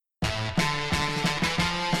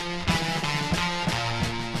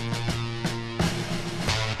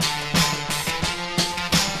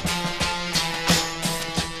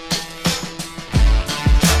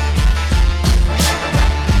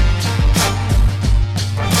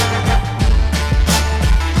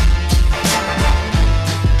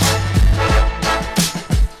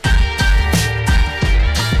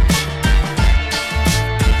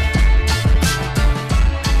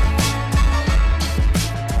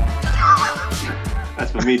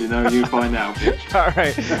That's for me to know. You find out, bitch. All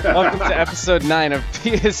right. Welcome to episode 9 of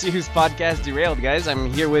PSU's podcast Derailed, guys.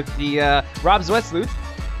 I'm here with the Rob Zwetsluth.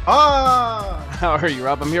 How are you,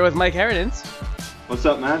 Rob? I'm here with Mike Herodins. What's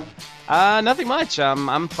up, man? Nothing much.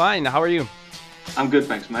 I'm fine. How are you? I'm good,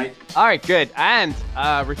 thanks, mate. All right, good. And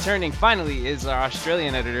returning finally is our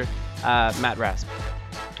Australian editor, Matt Rasp.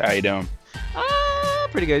 How you doing?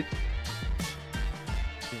 Pretty good.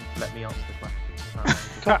 Let me answer the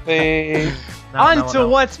question. Copy. On to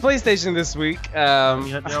what's PlayStation this week. Don,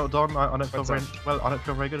 I don't feel I don't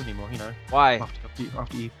feel very good anymore. You know. Why?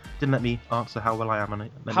 After you didn't let me answer how well I am, and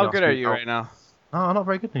How good are you right now? Oh, I'm not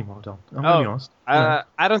very good anymore, Don. I'm really honest.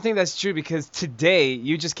 I don't think that's true because today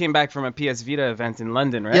you just came back from a PS Vita event in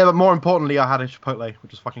London, right? Yeah, but more importantly, I had a Chipotle,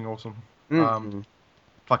 which is fucking awesome.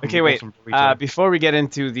 Okay, wait. Awesome burrito. Before we get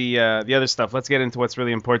into the other stuff, let's get into what's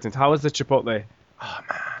really important. How was the Chipotle? Oh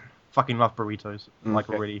man, fucking love burritos. Like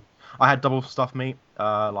Okay. really. I had double stuffed meat,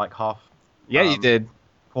 like half. Yeah, you did.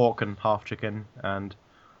 Pork and half chicken, and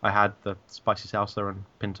I had the spicy salsa and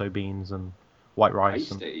pinto beans and white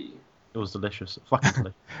rice. And Tasty. it was delicious. Fucking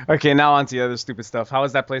delicious. Okay, now on to the other stupid stuff. How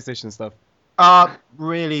was that PlayStation stuff?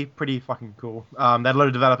 Really pretty fucking cool. They had a load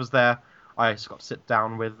of developers there. I just got to sit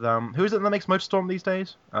down with who is it that makes Motorstorm these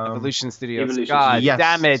days? Evolution Studios. Evolution God Studios.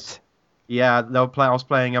 damn it. Yeah, I was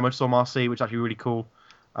playing Motorstorm RC, which is actually really cool.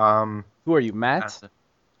 Who are you, Matt?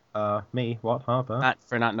 Me? What? Harper? Matt,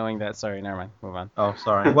 for not knowing that. Sorry, never mind. Move on. Oh,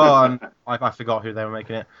 sorry. Well, I forgot who they were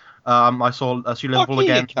making it. I saw Stu Liverpool Fuck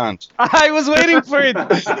you, again. you cunt. I was waiting for it.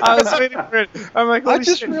 I'm like, I holy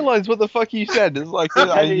just shit. realised what the fuck you said. It's like The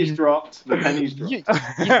pennies dropped. The pennies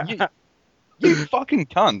dropped. you fucking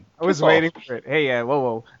cunt. I was Fuck waiting off. for it. Hey,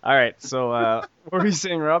 whoa. All right, so what were you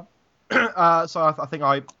saying, Rob? So I think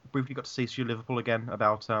I briefly got to see Stu Liverpool again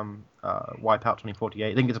about Wipeout 2048. I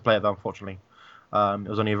didn't get to play it though, unfortunately. It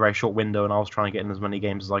was only a very short window, and I was trying to get in as many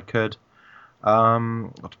games as I could.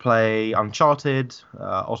 Got to play Uncharted,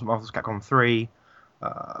 Ultimate Marvel's Capcom 3.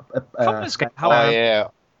 Oh yeah,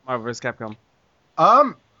 Marvel vs. Capcom.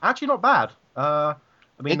 Actually not bad. I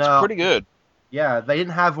mean, it's pretty good. Yeah, they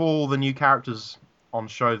didn't have all the new characters on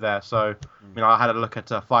show there, so I had a look at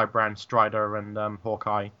Firebrand, Strider, and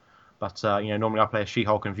Hawkeye. But normally I play a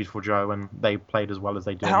She-Hulk and Beautiful Joe, and they played as well as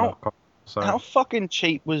they do. How fucking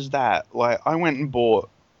cheap was that? Like, I went and bought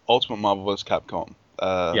Ultimate Marvel vs. Capcom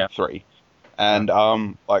 3, and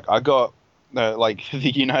I got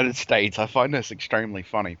the United States. I find this extremely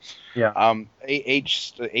funny. Yeah.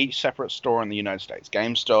 Each separate store in the United States,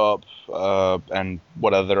 GameStop, and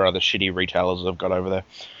what other shitty retailers I've got over there,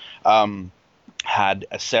 had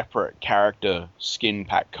a separate character skin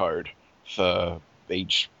pack code for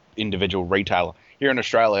each individual retailer. Here in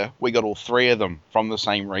Australia, we got all 3 of them from the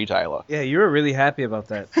same retailer. Yeah, you were really happy about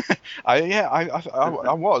that.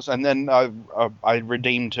 I was, and then I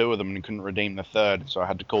redeemed 2 of them and couldn't redeem the 3rd, so I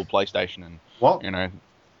had to call PlayStation and What?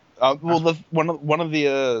 one of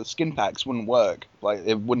the skin packs wouldn't work. Like,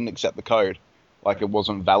 it wouldn't accept the code, like it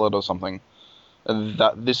wasn't valid or something. And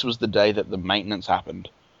this was the day that the maintenance happened.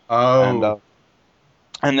 Oh.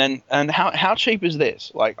 And how cheap is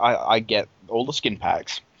this? Like, I get all the skin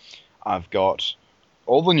packs, I've got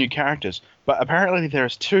all the new characters, but apparently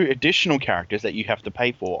there's 2 additional characters that you have to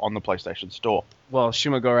pay for on the PlayStation Store. Well,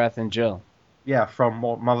 Shuma Gorath and Jill. Yeah, from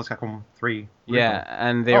Marvel's Capcom 3. Yeah,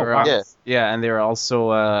 and they Oh, were wow. and they were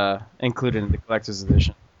also included in the collector's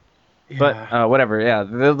edition. But whatever, yeah,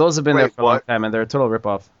 those have been there Wait, for a long what? time, and they're a total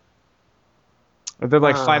ripoff. They're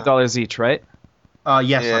like $5 each, right?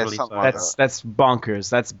 Yes, Yeah, I believe so. something like That's bonkers.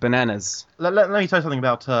 That's bananas. Let me tell you something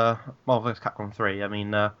about Marvel vs. Capcom 3. I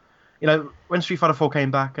mean, when Street Fighter 4 came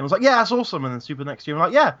back, and I was like, yeah, that's awesome, and then Super next year, I'm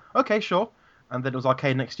like, yeah, okay, sure. And then it was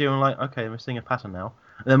Arcade next year, and I'm like, okay, we're seeing a pattern now.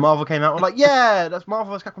 And then Marvel came out, and I'm like, yeah, that's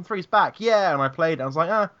Marvel vs. Capcom 3's back, yeah. And I played, and I was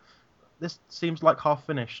like, this seems like half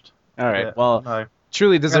finished. All right, Yeah, well, no.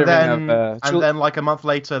 truly deserving And then like a month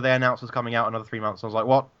later, they announced it's coming out another 3 months. I was like,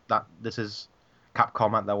 what? This is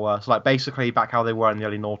Capcom at their worst. Like, basically back how they were in the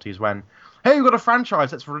early noughties when, hey, we've got a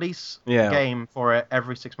franchise, let's release a game for it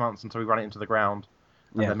every 6 months until we run it into the ground,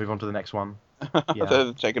 and then move on to the next one. Yeah.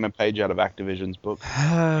 They're taking a page out of Activision's book.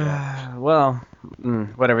 Well,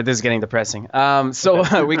 whatever. This is getting depressing.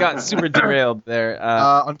 So we got super derailed there.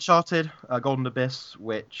 Uncharted, Golden Abyss,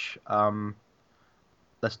 which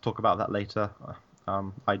let's talk about that later.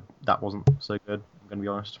 That wasn't so good. I'm gonna be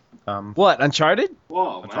honest. What, Uncharted?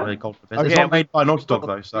 Whoa, Uncharted man. Golden Abyss. Okay, It's not made by Naughty Dog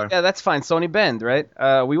though, so Yeah, that's fine. Sony banned, right?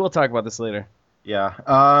 We will talk about this later.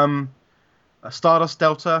 yeah. Stardust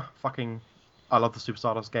Delta, fucking. I love the Super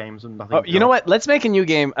Stardust games and nothing. Oh, you know what? Let's make a new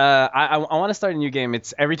game. I want to start a new game.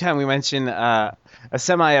 It's every time we mention a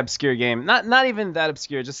semi-obscure game, not even that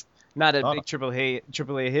obscure, just not a big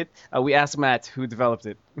AAA hit. We asked Matt who developed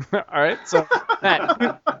it. All right, so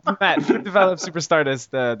Matt, who developed Super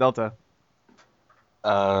Stardust Delta?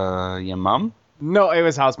 Your mum? No, it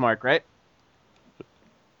was Housemarque, right?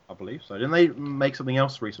 I believe so. Didn't they make something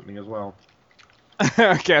else recently as well?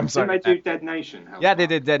 Okay, I'm sorry. Didn't they do Dead Nation? Yeah, they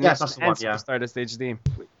did Dead Yes, Nation that's the and one, Super yeah. Stardust HD.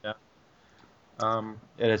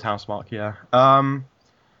 It is Housemarque, yeah. No,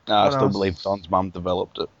 I What still else? believe Don's mum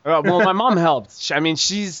developed it. Well, my mom helped. I mean,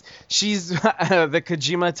 she's the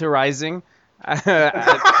Kojima to Rising.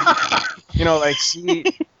 You know, like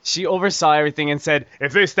she oversaw everything and said,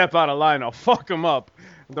 if they step out of line, I'll fuck them up.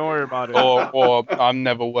 Don't worry about it. Or I'm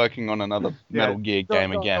never working on another Metal Gear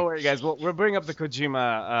game again. Don't worry, guys. We'll bring up the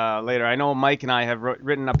Kojima later. I know Mike and I have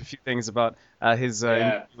written up a few things about his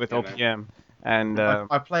interview with OPM. Man. And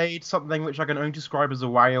I played something which I can only describe as a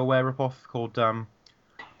WarioWare ripoff called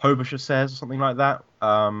Hobusha Says or something like that.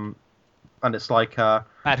 And it's like,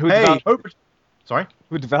 Matt, who hey, developed it? Sorry?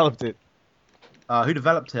 Who developed it? Who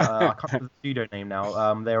developed it? I can't remember the studio name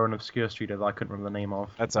now. They're an obscure studio that I couldn't remember the name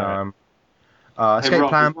of. That's alright. Escape Rob,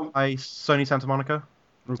 Plan this one- by Sony Santa Monica,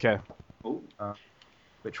 Okay. Oh,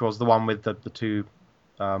 which was the one with the two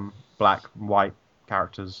black and white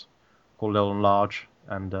characters called Little and Large.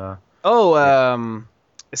 And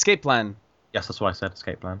Escape Plan. yes, that's what I said,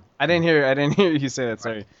 Escape Plan. I didn't hear you say that.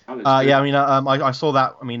 Sorry. that looks good. Yeah, I mean, I saw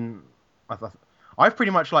that. I mean, I've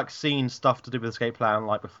pretty much like seen stuff to do with Escape Plan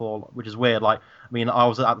like before, which is weird. Like, I mean, I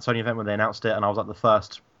was at the Sony event when they announced it, and I was at the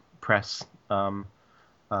first press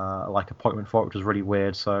like appointment for it, which was really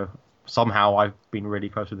weird. So somehow I've been really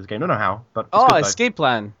close with this game. Don't know how, but it's good, though. Escape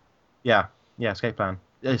Plan. Yeah, Escape Plan.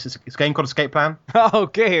 It's a game called Escape Plan.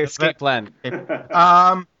 Okay, Escape Plan.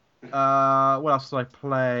 What else did I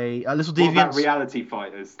play? Little What about Deviants. Reality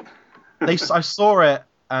Fighters? I saw it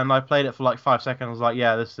and I played it for like 5 seconds. I was like,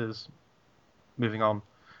 yeah, this is moving on.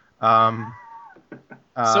 So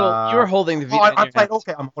you were holding the video. I played.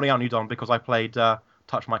 Okay, I'm holding out New Dawn because I played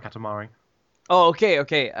Touch My Katamari. Oh,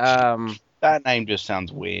 okay. That name just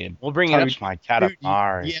sounds weird. We'll bring Touch in. my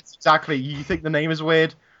Katamari. Yes, exactly. You think the name is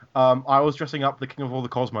weird? I was dressing up the King of all the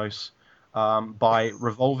Cosmos by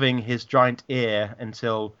revolving his giant ear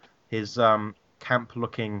until his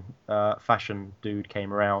camp-looking fashion dude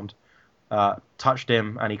came around, touched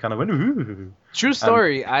him, and he kind of went, ooh. True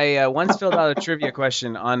story. I once filled out a trivia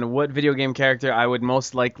question on what video game character I would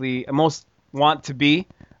most want to be.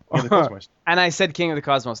 King of the Cosmos. And I said King of the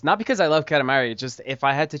Cosmos. Not because I love Katamari, just if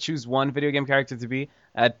I had to choose one video game character to be,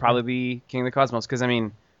 I'd probably be King of the Cosmos. Because, I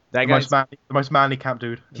mean, that guy's... The most manly camp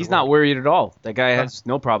dude. He's not worried at all. That guy has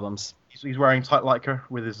no problems. He's wearing tight lycra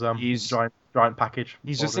with his giant package.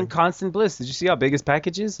 He's just in constant bliss. Did you see how big his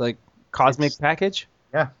package is? Like, cosmic package?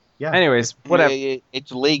 Yeah. Anyways, whatever. Yeah,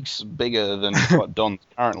 it's leagues bigger than what Don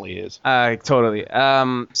currently is. Totally.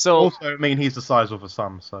 So... Also, I mean, he's the size of a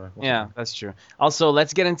sun, so... Yeah, that's true. Also,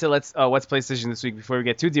 let's get into what's PlayStation this week before we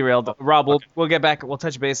get too derailed. Rob, we'll get back. We'll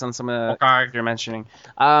touch base on some of the you're mentioning.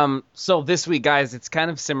 So this week, guys, it's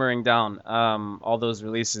kind of simmering down. All those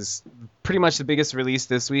releases. Pretty much the biggest release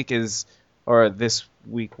this week was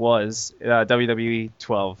WWE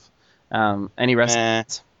 12. Any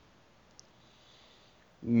rest?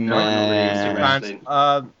 No,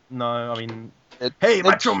 I mean... Hey,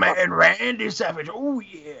 Macho Man Randy Savage, oh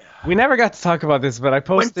yeah! We never got to talk about this, but I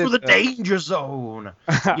posted... Went through the danger zone!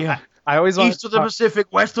 Yeah. I always East of the Pacific,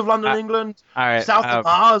 west of London, England, all right, south of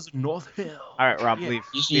Mars, and North Hill. All right, Rob, leave.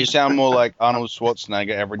 You sound more like Arnold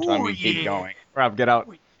Schwarzenegger every time you keep going. Rob, get out.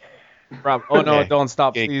 Rob, oh no, Okay. don't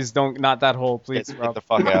stop, Okay. please, don't, not that hole, please, Get Rob. the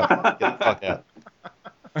fuck out. Get the fuck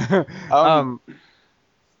out.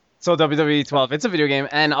 So WWE 12, it's a video game,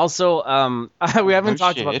 and also we haven't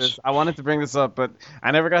talked about shit. this. I wanted to bring this up, but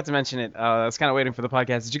I never got to mention it. I was kind of waiting for the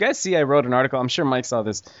podcast. Did you guys see? I wrote an article. I'm sure Mike saw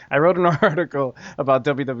this. I wrote an article about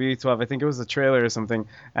WWE 12. I think it was a trailer or something.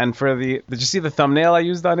 And did you see the thumbnail I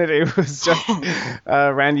used on it? It was just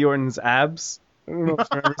Randy Orton's abs. I don't know if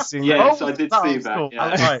you've ever seen Yes, Oh, I did that see was that. cool.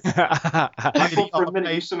 Yeah. Right. that. I thought for a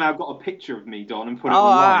minute you somehow got a picture of me, Don, and put it Oh,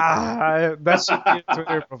 online. that should be a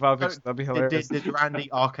Twitter profile picture. That'd be hilarious. Did Randy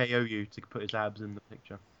RKO you to put his abs in the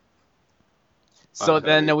picture? So Okay.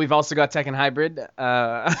 then we've also got Tekken Hybrid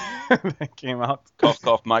that came out. Cough,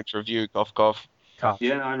 cough, Mike's review. Cough, cough.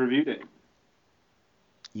 Yeah, I reviewed it.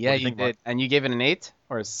 Yeah, What do you you think, did. Mike? And you gave it an 8?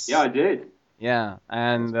 Yeah, I did. Yeah,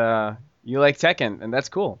 and you like Tekken, and that's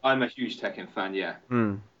cool. I'm a huge Tekken fan, yeah.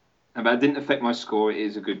 Hmm. But it didn't affect my score. It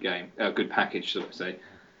is a good game. A good package, so to say.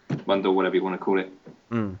 Bundle, whatever you want to call it.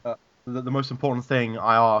 Mm. The most important thing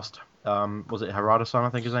I asked, was it Harada-san,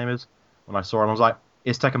 I think his name is? When I saw him, I was like,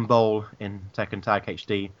 is Tekken Bowl in Tekken Tag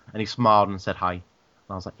HD? And he smiled and said hi. And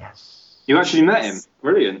I was like, yes. You actually met him.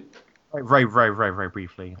 Brilliant. Very, very, very, very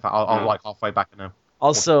briefly. In fact, I'm like halfway back now.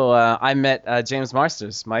 Also, I met James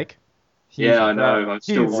Marsters, Mike. Yeah, I know. I'm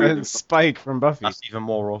still He's reading. Spike from Buffy. That's even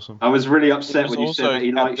more awesome. I was really He upset was when you said also that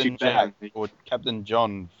he likes you Captain better. Jack or Captain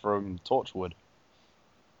John from Torchwood.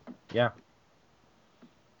 Yeah.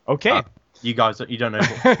 Okay. You guys, you don't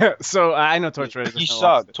know. So I know Torchwood. You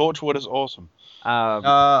suck. Torchwood is awesome.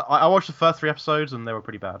 I watched the first 3 episodes and they were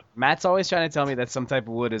pretty bad. Matt's always trying to tell me that some type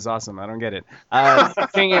of wood is awesome. I don't get it.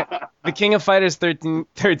 The King of Fighters 13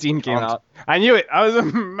 came out. I knew it. I was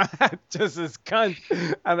Matt, just this cunt.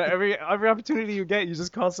 And every opportunity you get, you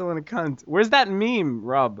just call someone a cunt. Where's that meme,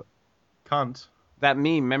 Rob? Cunt. That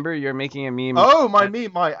meme. Remember, you're making a meme. Oh, my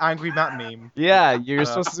meme, my Angry Matt meme. Yeah, you're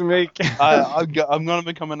supposed to make. I'm gonna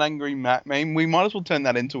become an angry Matt meme. We might as well turn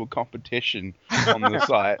that into a competition on the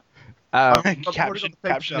site.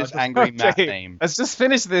 Caption is angry Matt name. Let's just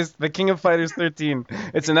finish this. The King of Fighters 13.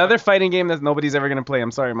 It's another fighting game that nobody's ever gonna play.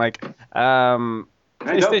 I'm sorry, Mike. Hey, don't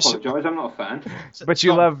apologise. I'm not a fan. But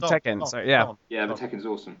you Don, love Don, Tekken. Don, Sorry, yeah. Don, Yeah, but Tekken's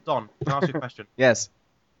awesome. Don, can I ask you a question? Yes.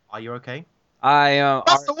 Are you okay?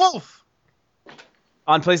 Buster Wolf!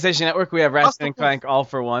 On PlayStation Network, we have Ratchet Buster and Clank All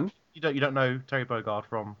for One. You don't know Terry Bogard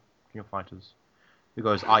from King of Fighters? Who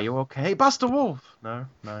goes, "Are you okay, Buster Wolf?" No.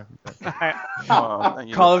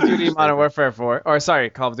 Call of Duty Modern Warfare 4. Or sorry,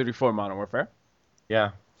 Call of Duty 4 Modern Warfare.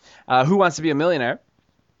 Yeah. Who Wants to Be a Millionaire?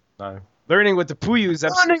 No. Learning with the Puyus.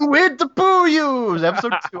 Learning with the Pooyus,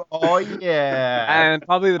 episode 2. Oh yeah. And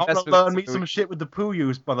probably the I'm best. gonna learn me some shit with the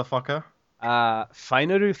Pooyus, motherfucker.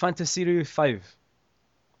 Final Fantasy 5.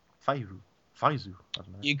 Faizu. I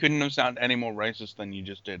don't know. You couldn't have sounded any more racist than you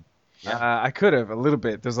just did. I could have a little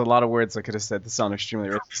bit. There's a lot of words I could have said to sound extremely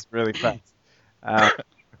racist really fast.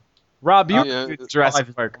 Rob, you reviewed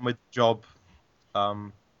Jurassic Park. With job,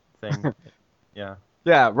 thing. Yeah.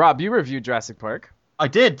 Yeah, Rob, you reviewed Jurassic Park. I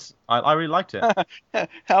did. I really liked it.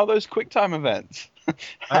 How are those QuickTime events?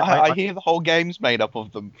 I hear the whole game's made up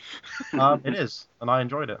of them. It is, and I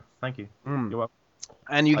enjoyed it. Thank you. You're welcome.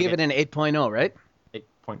 And you gave it an 8.0, right?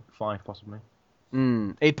 8.5 possibly.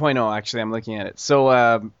 8.0 actually. I'm looking at it.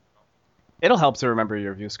 So it'll help to remember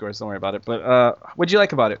your review scores. Don't worry about it. But what'd you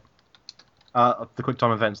like about it? The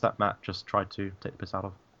QuickTime events that Matt just tried to take the piss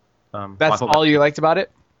out of. That's all you liked about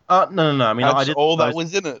it? No. I mean, That's I did all that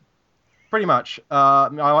was in it. Pretty much. I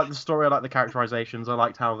like the story. I like the characterizations. I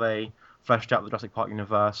liked how they fleshed out the Jurassic Park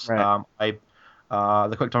universe. Right.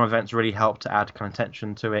 The QuickTime events really helped to add kind of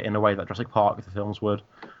tension to it in a way that Jurassic Park, the films, would.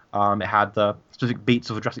 It had the specific beats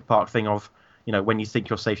of a Jurassic Park thing of, when you think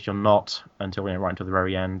you're safe, you're not, until right until the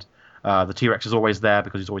very end. The T-Rex is always there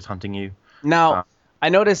because he's always hunting you. Now, I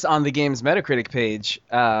noticed on the game's Metacritic page,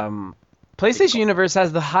 PlayStation Universe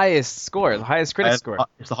has the highest score, the highest critic score.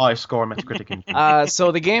 It's the highest score on Metacritic.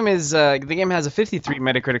 So the game has a 53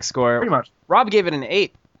 Metacritic score. Pretty much. Rob gave it an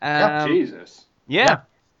 8. Jesus. Yeah.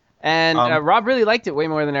 And Rob really liked it way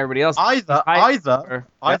more than everybody else. Either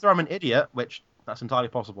I'm an idiot, which that's entirely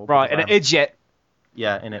possible. Bro, an idiot.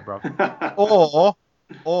 Yeah, in it, bro.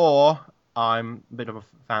 or I'm a bit of a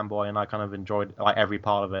fanboy and I kind of enjoyed every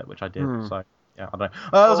part of it, which I did. So yeah, I don't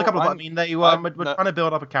know. There's a couple of. They were trying to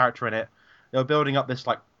build up a character in it. They were building up this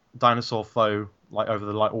dinosaur foe over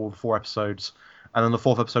the all the 4 episodes, and then the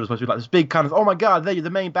 4th episode was supposed to be this big kind of, oh my god, they're the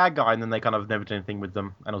main bad guy, and then they kind of never did anything with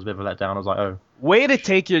them, and it was a bit of a letdown. I was like, oh. Way to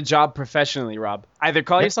take your job professionally, Rob. Either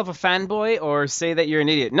call yourself a fanboy or say that you're an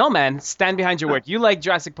idiot. No, man, stand behind your work. You like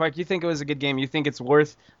Jurassic Park. You think it was a good game. You think it's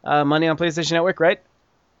worth money on PlayStation Network, right?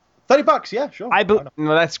 $30, yeah, sure.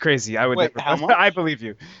 No, that's crazy. I would Wait, never. how much? I believe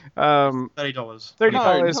you. $30.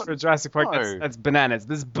 $30 for Jurassic Park. No. That's bananas.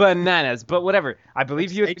 This is bananas. But whatever. I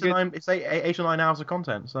believe you. It's 8 or 9 hours of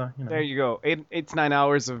content, so There you go. 8 to 9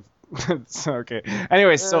 hours of. Okay.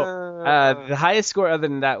 Anyway, so the highest score other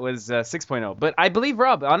than that was 6.0. But I believe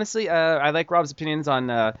Rob. Honestly, I like Rob's opinions on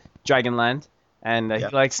Dragonland, and he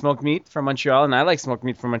likes smoked meat from Montreal, and I like smoked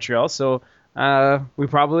meat from Montreal. So we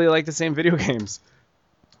probably like the same video games.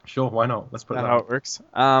 Sure, why not? Let's put it That's that how it works.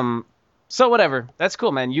 So whatever. That's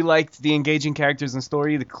cool, man. You liked the engaging characters and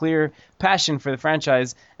story, the clear passion for the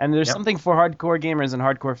franchise, and there's something for hardcore gamers and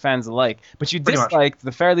hardcore fans alike. But you disliked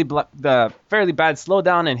the fairly bad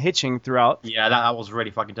slowdown and hitching throughout. Yeah, that was really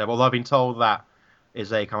fucking terrible. Although I've been told that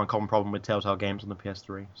is a kind of common problem with Telltale games on the PS3.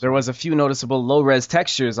 So. There was a few noticeable low-res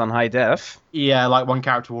textures on high def. Yeah, one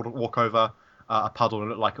character would walk over a puddle and it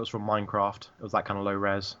looked like it was from Minecraft. It was that kind of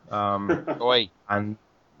low-res. And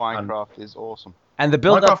Minecraft is awesome. And the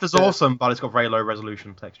build Minecraft is awesome, but it's got very low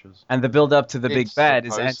resolution textures. And the build up to the big bad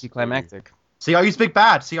is anticlimactic. See, I used Big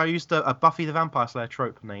Bad. See, I used a Buffy the Vampire Slayer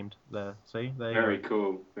trope named there. See, there. Very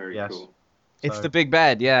cool. Very cool. It's the big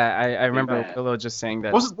bad. Yeah, I remember Willow just saying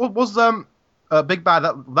that. Was Big Bad.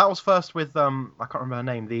 That was first with I can't remember her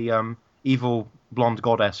name. The evil blonde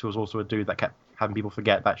goddess who was also a dude that kept having people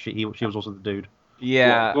forget that she was also the dude.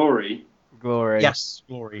 Yeah, What, Glory. Glory. Yes,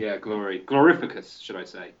 Glory. Yeah, Glory. Glorificus, should I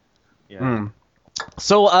say? Yeah. Hmm.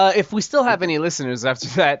 So, if we still have any listeners after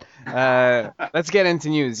that, let's get into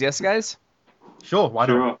news. Yes, guys? Sure. Why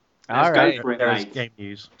Sure. not? Let's All go right. for it, There is mate. game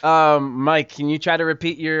news. Mike, can you try to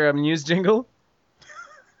repeat your news jingle?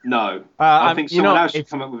 No. I I'm- think you someone know, else should if-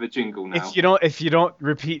 come up with a jingle now. If you don't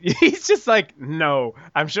repeat, he's just like no.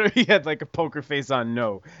 I'm sure he had like a poker face on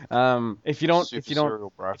no. If you don't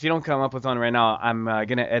Serial, bro. come up with one right now, I'm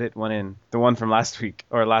gonna edit one in, the one from last week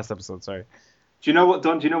or last episode. Sorry. Do you know what,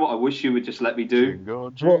 Don? Do you know what I wish you would just let me do? Jingle,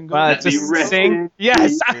 jingle. Just Let me rest sing. in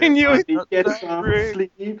Yes, I peace. knew Let it. me get some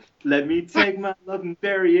sleep. Let me take my love and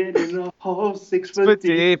bury it in a hole 6 foot Foot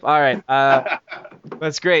deep. deep. All right.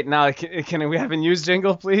 That's great. Now, can we have a news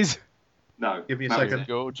jingle, please? No. Give me a that was second. it.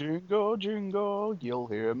 Jingle, jingle, jingle, you'll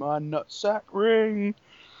hear my nutsack ring.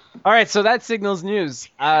 All right. So that signals news.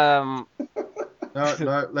 No.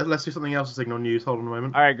 Let's do something else to signal news. Hold on a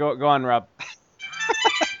moment. All right. Go on, Rob.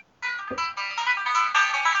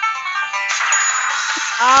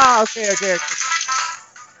 Okay.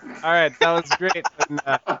 All right, that was great.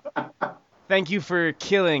 And, thank you for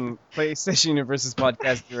killing PlayStation Universe's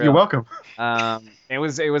podcast. Derail. You're welcome. It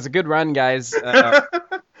was a good run, guys.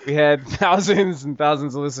 We had thousands and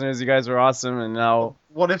thousands of listeners. You guys were awesome, and now.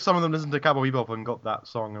 What if some of them listened to Cowboy Bebop and got that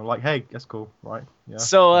song and were like, hey, that's cool, right? Yeah.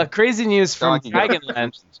 So crazy news from Sound like you got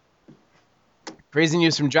Dragonland. Crazy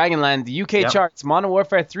news from Dragonland. The UK Yep. charts. Modern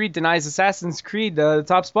Warfare 3 denies Assassin's Creed the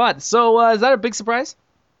top spot. So is that a big surprise?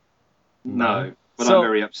 No. But So- I'm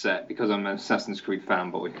very upset because I'm an Assassin's Creed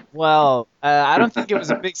fanboy. Well, I don't think it was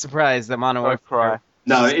a big surprise that Modern Don't cry. Warfare.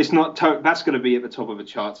 No, it's not. That's going to be at the top of the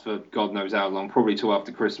charts for God knows how long. Probably till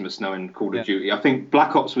after Christmas, knowing Call Yeah. of Duty. I think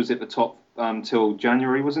Black Ops was at the top till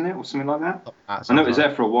January, wasn't it, or something like that? That I know it sounds was right.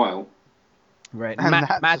 there for a while. Right. And Matt,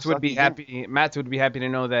 that's Matt just would be like- happy. Matt would be happy to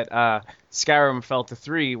know that Skyrim fell to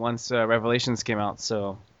 3 once Revelations came out.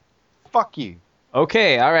 So Fuck you.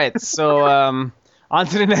 okay, all right. So on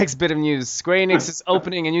to the next bit of news. Square Enix is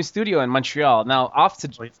opening a new studio in Montreal. Now off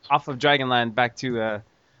of Dragonland, back to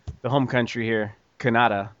the home country here,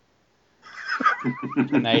 Canada.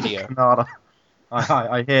 Canada. Nada.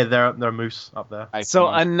 I hear there are moose up there. So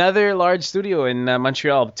another large studio in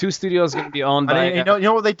Montreal. 2 studios going to be owned by. And you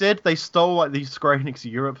know what they did? They stole like the Square Enix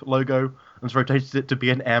Europe logo and rotated it to be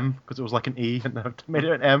an M because it was like an E and they made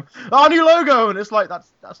it an M. Oh, new logo! And it's like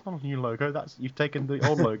that's not a new logo. That's you've taken the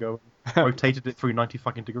old logo and rotated it through 90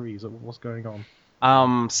 fucking degrees. What's going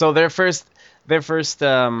on? So their first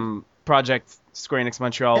project, Square Enix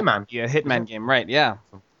Montreal, Hitman. yeah, Hitman game, right? Yeah.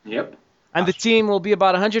 Yep. And the team will be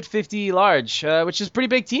about 150 large, which is a pretty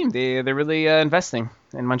big team. They're really investing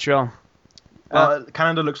in Montreal.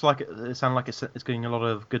 Canada looks like it sounds like it's getting a lot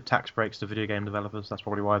of good tax breaks to video game developers. That's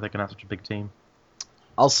probably why they can have such a big team.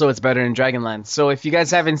 Also, it's better in Dragonland. So if you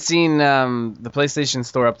guys haven't seen the PlayStation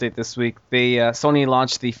Store update this week, Sony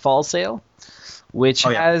launched the Fall Sale, which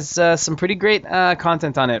has some pretty great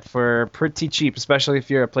content on it for pretty cheap, especially if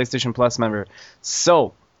you're a PlayStation Plus member.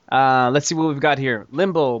 So let's see what we've got here.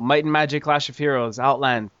 Limbo, Might and Magic Clash of Heroes,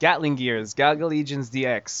 Outland, Gatling Gears, Galga Legions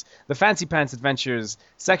DX, The Fancy Pants Adventures,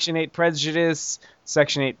 Section 8 Prejudice,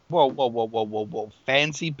 Section 8... Whoa.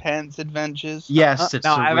 Fancy Pants Adventures? Yes, it's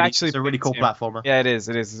no, a I've really, actually it's a really played cool it. platformer. Yeah, it is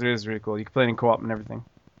really cool. You can play it in co-op and everything.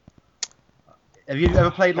 Have you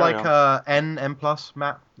ever played Carry like N Plus,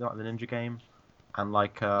 Matt? Like the Ninja game, and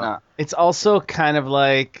like Nah. It's also kind of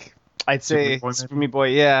like, I'd Super say, Meat Boy, Super Meat Boy.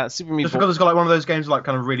 Yeah, Super Meat just Boy. because it's got like one of those games with, like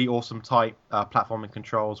kind of really awesome tight platforming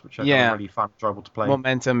controls, which are kind Yeah. of really fun, enjoyable to play.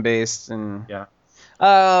 Momentum based and Yeah.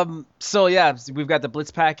 So yeah, we've got the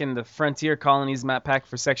Blitz Pack and the Frontier Colonies map pack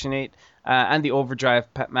for Section 8, and the Overdrive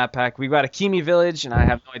map pack. We've got Akimi Village, and I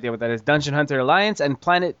have no idea what that is. Dungeon Hunter Alliance and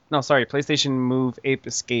PlayStation Move Ape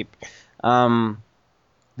Escape.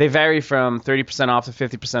 They vary from 30% off to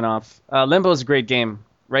 50% off. Limbo is a great game.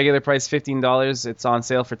 Regular price $15. It's on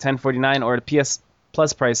sale for $10.49, or the PS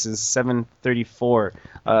Plus price is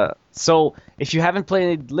 $7.34. So if you haven't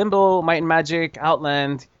played Limbo, Might and Magic,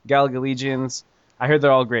 Outland, Galaga Legions, I heard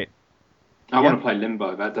they're all great. I want to play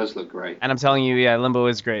Limbo. That does look great. And I'm telling you, yeah, Limbo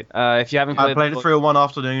is great. If you haven't played, I played Limbo, it through one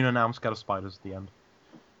afternoon, and now I'm scared of spiders at the end.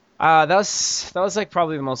 that was like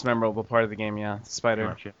probably the most memorable part of the game. Yeah, the spider.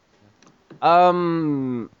 Right, shit.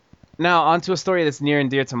 Now onto a story that's near and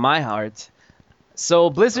dear to my heart. So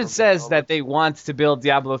Blizzard says that they want to build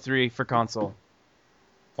Diablo 3 for console.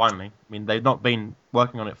 finally. I mean, they've not been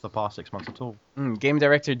working on it for the past 6 months at all. Game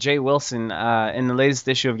director Jay Wilson, in the latest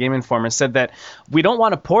issue of Game Informer, said that we don't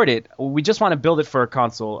want to port it, we just want to build it for a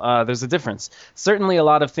console. There's a difference. Certainly a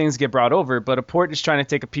lot of things get brought over, but a port is trying to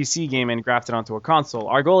take a PC game and graft it onto a console.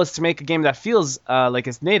 Our goal is to make a game that feels like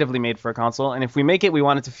it's natively made for a console, and if we make it, we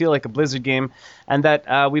want it to feel like a Blizzard game, and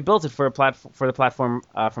that we built it for the platform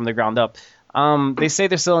from the ground up. They say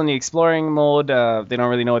they're still in the exploring mode. They don't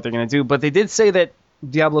really know what they're going to do, but they did say that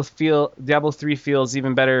Diablo 3 feels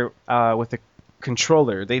even better with a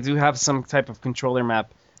controller. They do have some type of controller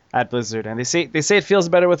map at Blizzard, and they say it feels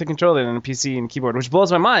better with a controller than a PC and keyboard, which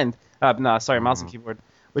blows my mind. Mouse and keyboard,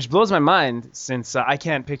 which blows my mind since I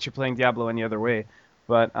can't picture playing Diablo any other way.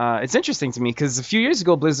 But it's interesting to me because a few years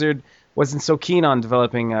ago Blizzard wasn't so keen on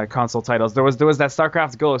developing console titles. There was that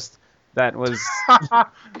StarCraft Ghost that was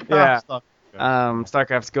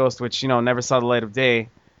StarCraft's Ghost, which never saw the light of day.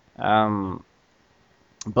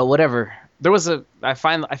 But whatever. There was I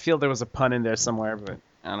feel there was a pun in there somewhere, but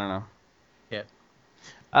I don't know.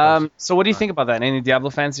 Yeah. So what do you think about that? Any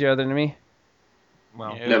Diablo fans here other than me?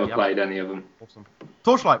 Well, Never played any of them. Awesome.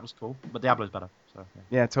 Torchlight was cool, but Diablo's better. So,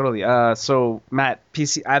 Yeah, totally. So Matt,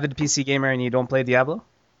 avid PC gamer, and you don't play Diablo?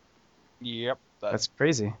 Yep. That's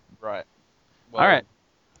crazy. Right. Well, All right.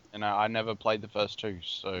 I never played the first two,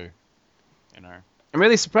 so I'm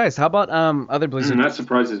really surprised. How about other Blizzard? That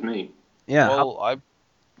surprises me. Yeah. Well, I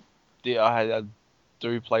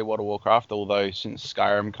do play World of Warcraft, although since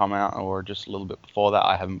Skyrim come out, or just a little bit before that,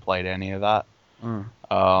 I haven't played any of that.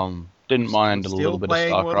 Didn't mind a little bit of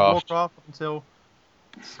playing World of StarCraft. Warcraft up until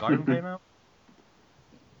Skyrim came out?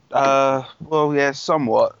 Well, yeah,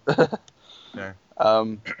 somewhat. Yeah.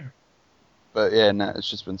 But yeah, no, it's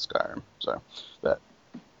just been Skyrim. So, but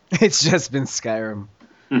It's just been Skyrim.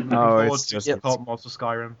 Oh, it's just the co-op mods for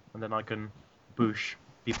Skyrim, and then I can boosh.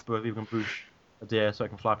 People can boosh a deer so I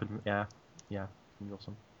can fly up in the air. Yeah, it'd be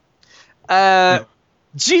awesome.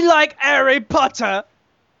 Do you like Harry Potter?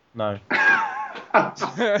 No,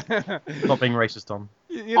 not being racist, Tom.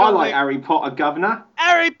 You I don't like Harry Potter, Governor.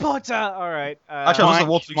 Harry Potter. All right. Actually, I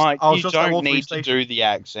was just at Mike, Waterloo. I was you just at don't Waterloo need to Station. do the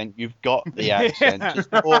accent. You've got the accent.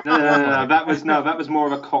 Just talk No, normally. that was more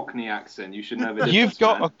of a Cockney accent. You should know the difference. You've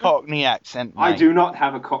got man. a Cockney accent, mate. I do not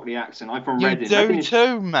have a Cockney accent. I'm from You Reading. do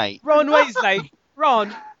too, mate. Ron Weasley.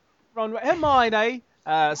 Ron. Hermione.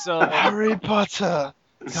 Harry Potter,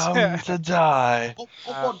 come to die.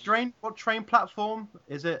 What train platform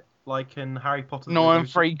is it? Like in Harry Potter? 9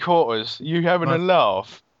 3/4. You having a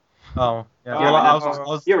laugh? Oh, yeah. You're, Well, I having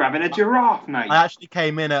was, you're having a giraffe, mate. I actually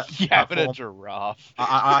came in at You having a platform. giraffe?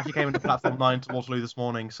 I actually came into platform 9 to Waterloo this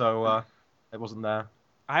morning, so it wasn't there.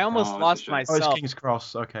 I almost Oh, lost it's a shame. Oh, it's myself. King's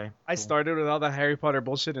Cross. Okay. I cool. started with all the Harry Potter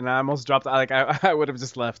bullshit, and I almost dropped. I would have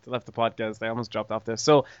just left the podcast. I almost dropped off there.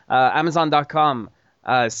 So, Amazon.com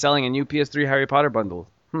selling a new PS3 Harry Potter bundle.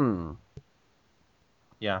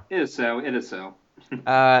 Yeah. It'll sell.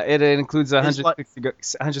 It includes a It's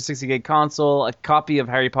 160 gig console, a copy of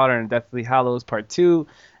Harry Potter and Deathly Hallows Part 2.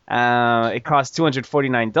 It costs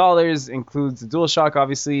 $249. Includes the DualShock,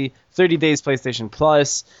 obviously, 30 days PlayStation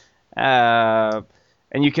Plus. And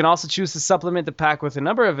you can also choose to supplement the pack with a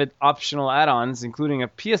number of optional add-ons, including a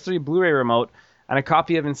PS3 Blu-ray remote and a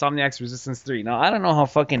copy of Insomniac's Resistance 3. Now, I don't know how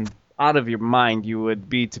fucking out of your mind you would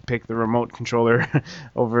be to pick the remote controller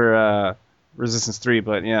over Resistance 3,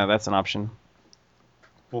 but yeah, that's an option.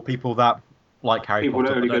 For people that like Harry People that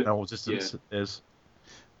Potter only but don't go- know what Resistance is.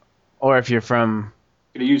 Oh, Or if you're from...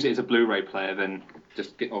 If you're going to use it as a Blu-ray player, then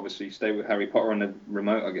just obviously stay with Harry Potter on the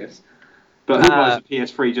remote, I guess. But who buys a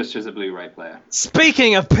PS3 just as a Blu-ray player?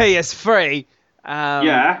 Speaking of PS3,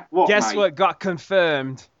 Yeah, what, guess mate? what got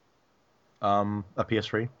confirmed? A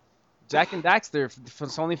PS3. Jack and Daxter,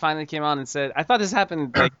 Sony finally came out and said, I thought this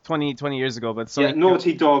happened like 20 years ago, but Sony... Yeah,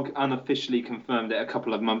 Naughty Dog unofficially confirmed it a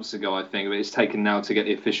couple of months ago, I think, but it's taken now to get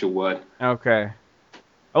the official word. Okay.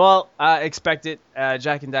 Well, expect it.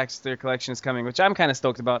 Jack and Daxter collection is coming, which I'm kind of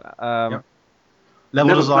stoked about. Level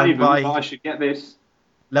Never design played them, but by I should get this.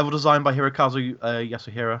 Hirokazu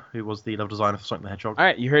Yasuhira, who was the level designer for Sonic the Hedgehog. All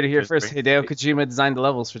right, you heard it here PS3. first. Hideo Kojima designed the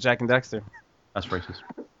levels for Jack and Daxter. That's racist.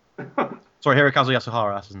 Sorry, Hirokazu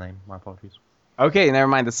Yasuhara, that's his name. My apologies. Okay, never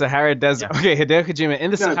mind. The Sahara Desert. Yeah. Okay, Hideo Kojima in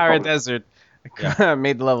the No Sahara problem. Desert Yeah.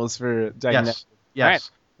 made the levels for Jack and Daxter. Yes. Alright.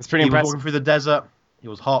 It's pretty He was impressive. walking through the desert. He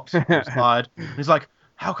was hot. He was tired. And he's like,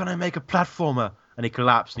 "How can I make a platformer?" And he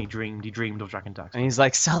collapsed and he dreamed of Jack and Daxter. And he's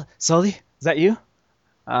like, Sully, is that you?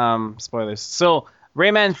 Spoilers. So,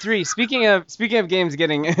 Rayman 3. Speaking of games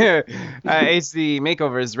getting HD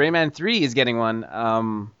makeovers, Rayman 3 is getting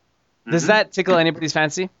one. Does that tickle anybody's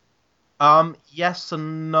fancy? Yes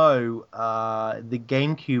and no. The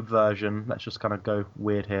GameCube version, let's just kind of go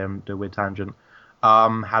weird here and do a weird tangent,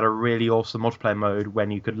 had a really awesome multiplayer mode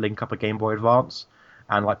when you could link up a Game Boy Advance,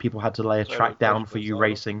 and like people had to lay a So track did down Legend for of you Zelda.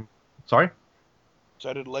 racing. Sorry?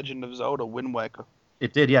 So did Legend of Zelda Wind Waker.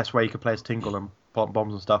 It did, yes, where you could play as Tingle and plant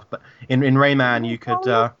bombs and stuff. But in Rayman, you could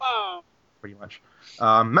pretty much.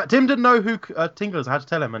 Tim didn't know who Tingle is. I had to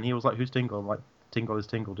tell him, and he was like, "Who's Tingle?" I'm like, "Tingle is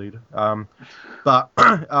Tingle, dude." But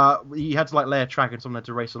you had to like lay a track, and someone had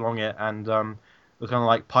to race along it, and it was kind of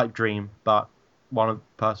like Pipe Dream, but one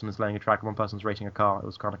person is laying a track and one person's racing a car. It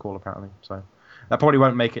was kind of cool, apparently. So that probably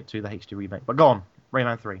won't make it to the HD remake. But go on,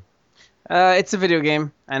 Rayman 3. It's a video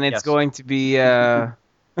game, and it's Yes. going to be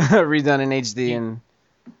redone in HD. And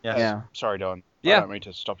Yes. yeah, Sorry, Don. Yeah. I don't mean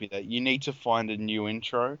to stop you there. You need to find a new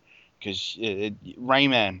intro because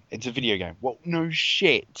Rayman, it's a video game. Well, no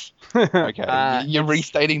shit. Okay, you're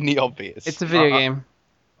restating the obvious. it's a video game.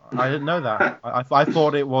 I didn't know that. I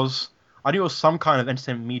thought it was. I knew it was some kind of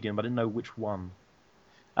entertainment medium, but I didn't know which one.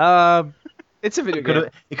 It's a video It could game.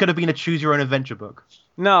 have. It could have been a choose your own adventure book.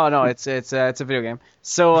 No, it's a video game.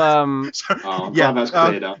 So Oh, I'm Yeah, glad that's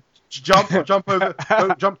cleared up. Jump over,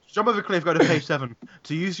 jump over the cliff. Go to page 7.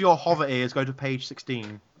 To use your hover ears, go to page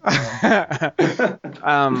 16.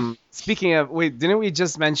 Speaking of, wait, didn't we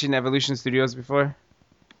just mention Evolution Studios before?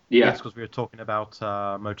 Yeah. Yes, because we were talking about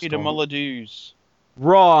Peter Motorstorm. Molyneux.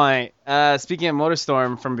 Right. Speaking of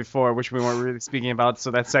Motorstorm from before, which we weren't really speaking about,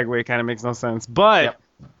 so that segue kind of makes no sense. But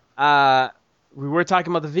we were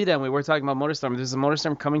talking about the Vita, and we were talking about Motorstorm. There's a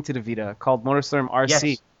Motorstorm coming to the Vita called Motorstorm RC.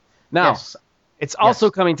 Yes. Now, Yes. it's also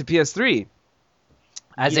Yes. coming to PS3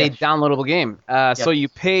 as a Yes. downloadable game. So Yes. you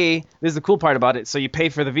pay. This is the cool part about it. So you pay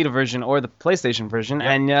for the Vita version or the PlayStation version,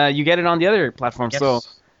 and you get it on the other platform. Yes. So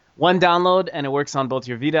one download, and it works on both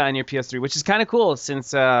your Vita and your PS3, which is kind of cool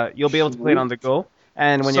since you'll be able to play it on the go.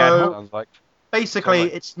 And when you're at So- home, Sounds like. Basically,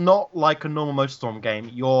 Sorry. it's not like a normal Motorstorm game.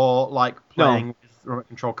 You're like playing with remote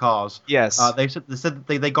control cars. yes, They said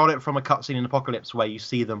they got it from a cutscene in Apocalypse where you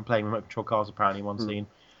see them playing remote control cars apparently in one scene,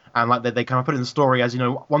 and like they kind of put it in the story as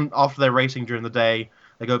one after they're racing during the day,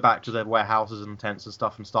 they go back to their warehouses and tents and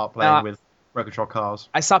stuff and start playing with remote control cars.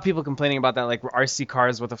 I saw people complaining about that, like RC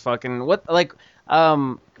cars with a fucking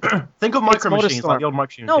Think of Micro Machines, Motorstorm. like the old Micro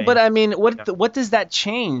Machines. No, game. but I mean, Yeah. what does that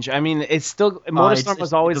change? I mean, it's still It's- Motorstorm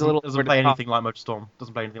was always it a little doesn't over play the top. anything like Motorstorm.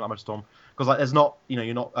 Doesn't play anything like Motorstorm because like there's not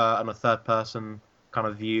you're not on a third person kind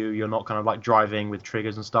of view. You're not kind of like driving with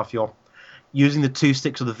triggers and stuff. You're using the two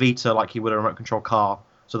sticks of the Vita like you would a remote control car.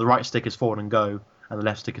 So the right stick is forward and go, and the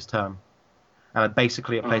left stick is turn. And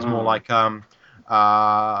basically it plays more like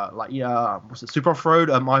what's it, Super Off Road?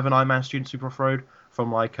 Ivan Iron Student Super Off Road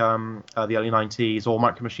from like the early 90s or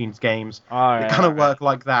Micro Machines games. Alright, It kind of alright. work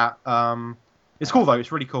like that. It's cool though.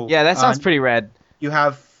 It's really cool. Yeah, that sounds And pretty rad. You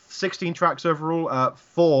have 16 tracks overall,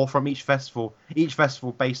 4 from each festival. Each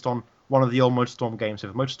festival based on one of the old Motorstorm games. So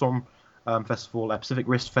the Motorstorm Festival, a Pacific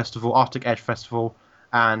Rift Festival, Arctic Edge Festival,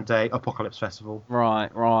 and a Apocalypse Festival.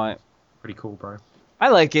 Right. Pretty cool, bro. I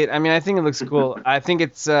like it. I mean, I think it looks cool. I think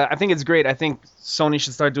it's great. I think Sony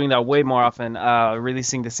should start doing that way more often,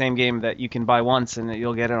 releasing the same game that you can buy once and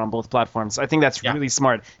you'll get it on both platforms. I think that's Yeah. really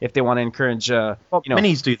smart if they want to encourage, Well, you know.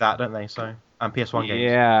 minis do that, don't they? So and PS1 games.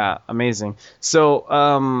 Yeah, amazing.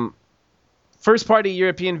 So, first party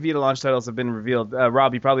European Vita launch titles have been revealed.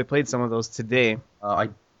 Rob, you probably played some of those today. I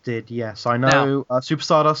did, yes. I know Super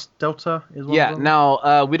Stardust Delta is one Yeah, of them.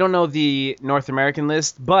 now we don't know the North American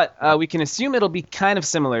list, but we can assume it'll be kind of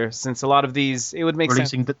similar since a lot of these, it would make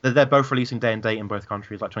sense. They're both releasing day and date in both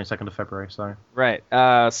countries, like 22nd of February. So Right.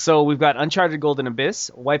 So we've got Uncharted Golden Abyss,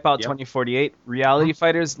 Wipeout Yep. 2048, Reality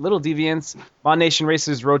Fighters, Little Deviants, Mod Nation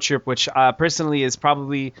Racers Road Trip, which personally is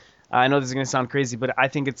probably, I know this is going to sound crazy, but I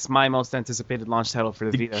think it's my most anticipated launch title for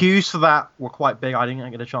the the Vita. queues for that were quite big. I didn't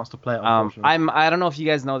get a chance to play it. Unfortunately. I don't know if you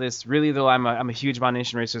guys know this. Really though, I'm a huge Mod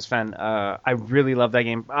Nation Racers fan. I really love that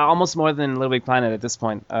game, almost more than Little Big Planet at this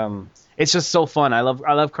point. It's just so fun. I love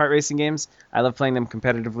kart racing games. I love playing them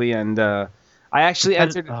competitively, and I actually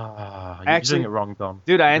entered. You're doing it wrong, Don.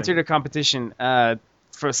 Dude, I entered a competition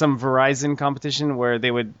for some Verizon competition where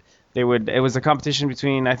they would it was a competition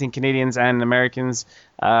between I think Canadians and Americans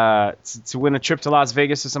to win a trip to Las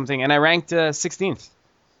Vegas or something, and I ranked 16th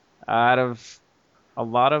out of a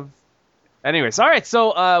lot of. Anyways, all right,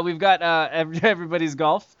 so we've got everybody's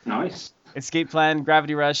golf, Nice. Escape Plan,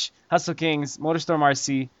 Gravity Rush, Hustle Kings, Motorstorm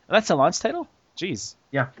RC. That's a launch title. Jeez.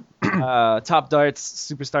 Yeah. Top Darts,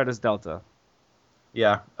 Super Stardust Delta.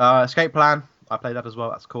 Yeah. Escape Plan. I played that as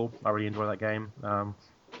well. That's cool. I really enjoy that game.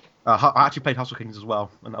 I actually played Hustle Kings as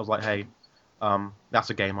well, and I was like, hey, that's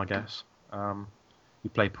a game, I guess. You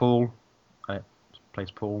play pool, and it plays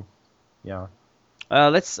pool. Yeah.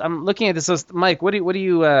 I'm looking at this list. Mike, what are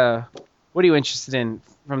you interested in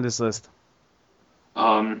from this list?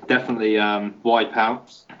 Definitely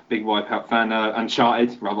Wipeout. Big Wipeout fan.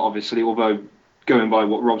 Uncharted, rather obviously. Although going by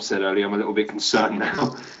what Rob said earlier, I'm a little bit concerned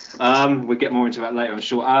now. We'll get more into that later, I'm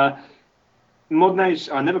sure. Mod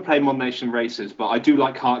Nation. I never played Mod Nation Racers, but I do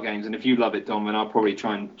like kart games, and if you love it, Dom, then I'll probably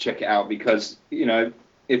try and check it out because I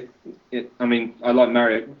like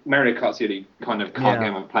Mario. Mario Kart's the only kind of kart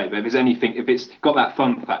game I've played, but if it's got that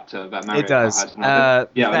fun factor that Mario It does. Kart has,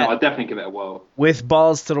 I'll definitely give it a whirl. With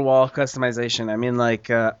balls to the wall customization. I mean, like,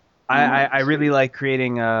 I really like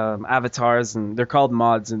creating avatars, and they're called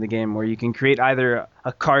mods in the game, where you can create either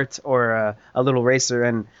a kart or a little racer.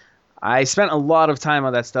 And I spent a lot of time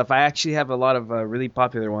on that stuff. I actually have a lot of really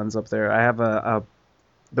popular ones up there. I have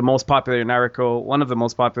the most popular Nariko, one of the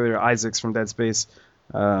most popular Isaacs from Dead Space.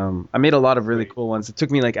 I made a lot of really cool ones. It took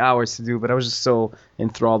me like hours to do, but I was just so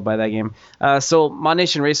enthralled by that game. So Mod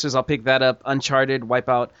Nation Racers, I'll pick that up. Uncharted,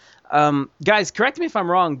 Wipeout. Guys, correct me if I'm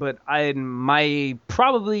wrong, but I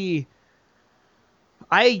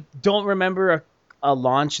don't remember a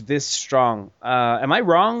launch this strong. Am I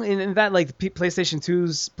wrong in that? Like PlayStation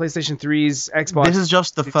 2's, PlayStation 3's, Xbox. This is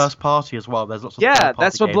just the first party as well. There's lots of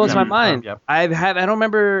that's what blows my mind. Yeah. I don't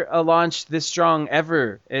remember a launch this strong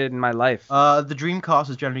ever in my life. The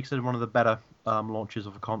Dreamcast is generally considered one of the better launches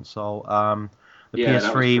of a console. The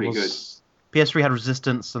PS3 was PS3 had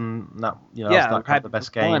Resistance, and that was kind of the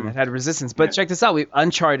best game. It had Resistance, but check this out: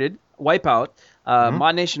 Uncharted, Wipeout,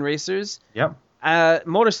 Mod Nation Racers. Yep.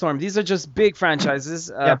 MotorStorm. These are just big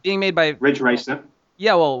franchises being made by Ridge Racer.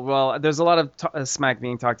 Yeah, well, there's a lot of smack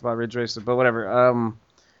being talked about Ridge Racer, but whatever.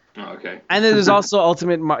 Okay. And then there's also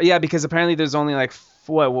Ultimate. Because apparently there's only like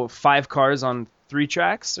 5 cars on 3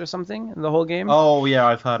 tracks or something in the whole game. Oh yeah,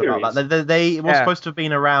 I've heard about that. It was supposed to have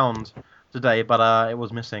been around today, but it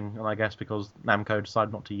was missing, and I guess because Namco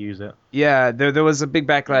decided not to use it. Yeah, there was a big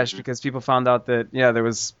backlash because people found out that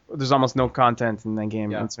there's almost no content in that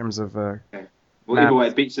game in terms of. Well, either way,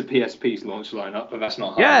 it beats the PSP's launch lineup, but that's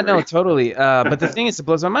not hard. Yeah, no, totally. But the thing is, it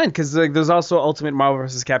blows my mind because there's also Ultimate Marvel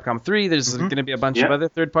vs. Capcom 3. There's going to be a bunch of other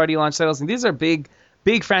third-party launch titles, and these are big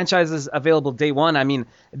franchises available day one. I mean,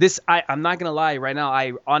 I'm not going to lie right now.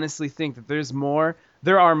 I honestly think that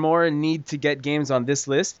there are more need to get games on this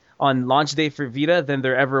list on launch day for Vita than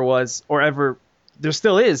there ever was or ever there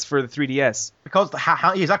still is for the 3DS. Because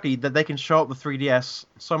exactly that they can show up the 3DS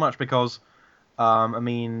so much because,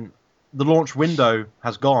 the launch window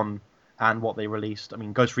has gone, and what they released. I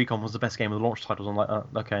mean, Ghost Recon was the best game of the launch titles. I'm like,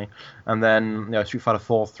 okay. And then Street Fighter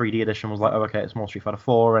 4 3D edition was like, oh, okay, it's more Street Fighter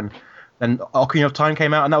 4. And then Ocarina of Time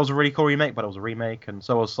came out, and that was a really cool remake, but it was a remake. And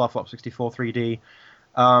so was Star Fox 64 3D.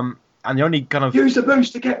 And the only kind of use the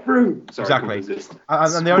boost to get through. Sorry, exactly.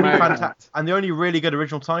 And the only really good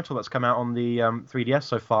original title that's come out on the 3DS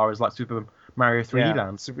so far is like Super Mario 3D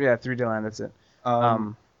Land. 3D Land. That's it.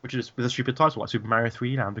 Which is with a stupid title like Super Mario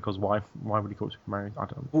 3D Land, because why would he call it Super Mario? I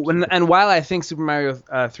don't know. And while I think Super Mario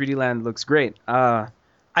 3D Land looks great, I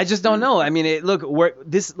just don't know. I mean,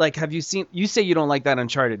 have you seen? You say you don't like that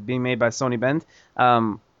Uncharted being made by Sony Bend.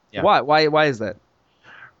 Why is that?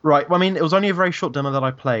 Right. Well, I mean, it was only a very short demo that I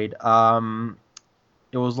played.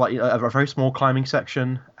 It was like a very small climbing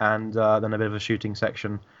section and then a bit of a shooting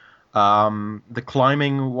section. The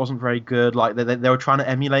climbing wasn't very good. Like they were trying to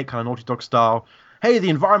emulate kind of Naughty Dog style. Hey, the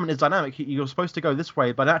environment is dynamic. You're supposed to go this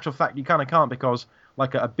way, but in actual fact, you kind of can't because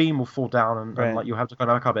like a beam will fall down and like you have to go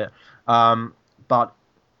back a bit. But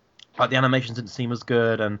like the animations didn't seem as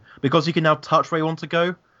good, and because you can now touch where you want to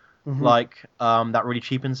go, that really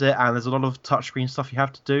cheapens it. And there's a lot of touchscreen stuff you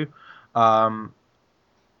have to do.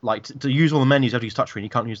 Like to use all the menus, you have to use touchscreen. You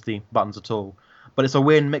can't use the buttons at all. But it's a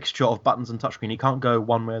weird mixture of buttons and touchscreen. You can't go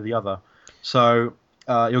one way or the other. So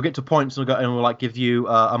you'll get to points and it'll like give you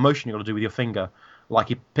a motion you got to do with your finger. Like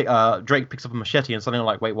Drake picks up a machete and suddenly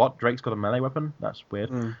like, wait, what? Drake's got a melee weapon? That's weird.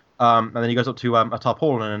 And then he goes up to a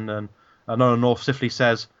tarpaulin and Nolan North stiffly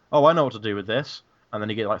says, "Oh, I know what to do with this." And then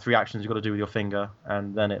you get like 3 actions you got to do with your finger,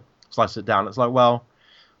 and then it slices it down. It's like, well,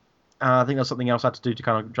 I think there's something else I had to do to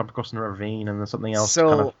kind of jump across the ravine, and there's something else.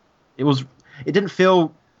 So it just didn't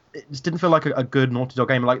feel like a good Naughty Dog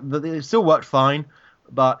game. Like it still worked fine,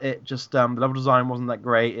 but it just the level design wasn't that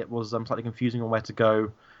great. It was slightly confusing on where to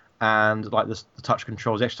go. And like the touch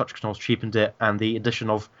controls, the extra touch controls cheapened it, and the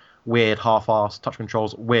addition of weird half-assed touch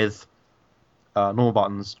controls with normal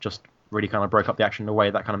buttons just really kind of broke up the action in a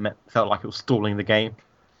way that kind of felt like it was stalling the game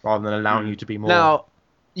rather than allowing you to be more. Now,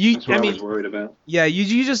 That's what I was worried about. Yeah,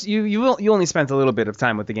 you only spent a little bit of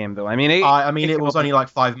time with the game though. I mean, it was only like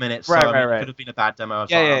 5 minutes, so Right, I mean, right. it could have been a bad demo.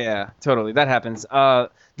 Yeah, totally. That happens. The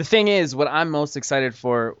thing is, what I'm most excited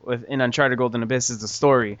for in Uncharted Golden Abyss is the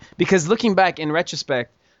story. Because looking back in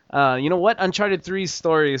retrospect, you know what? Uncharted 3's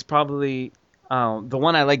story is probably the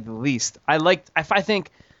one I like the least.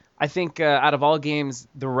 I think out of all games,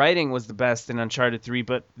 the writing was the best in Uncharted 3,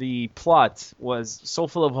 but the plot was so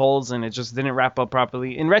full of holes and it just didn't wrap up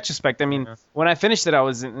properly. In retrospect, I mean, when I finished it, I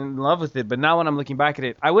was in love with it, but now when I'm looking back at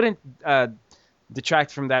it, I wouldn't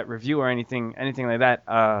detract from that review or anything like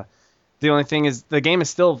that. The only thing is the game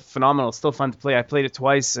is still phenomenal, still fun to play. I played it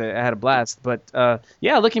twice, I had a blast. But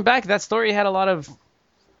yeah, looking back, that story had a lot of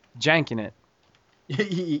jank in it.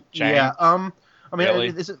 Yeah. I mean, Really?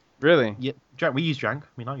 is it? Really? Yeah, we use jank. I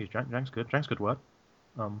mean, I use jank. Jank's good. Jank's a good word.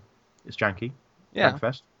 It's janky. Yeah.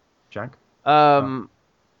 Jankfest. Jank.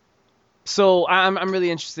 So I'm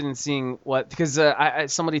really interested in seeing because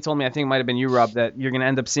somebody told me, I think it might have been you, Rob, that you're gonna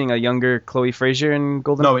end up seeing a younger Chloe Frazier in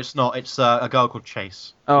Golden. No, it's not. It's a girl called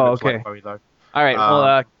Chase. She Oh, looks like okay. Chloe, though. All right.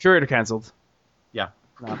 Well, curator canceled. Yeah.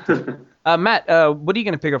 No. Matt, what are you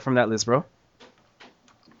gonna pick up from that list, bro?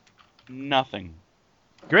 Nothing.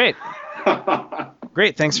 Great.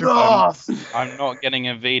 Great. Thanks for I'm not getting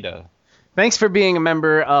a Vita. Thanks for being a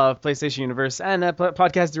member of PlayStation Universe and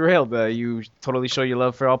Podcast Derailed. You totally show your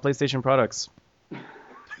love for all PlayStation products.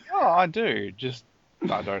 Oh, I do. Just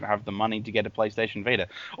I don't have the money to get a PlayStation Vita.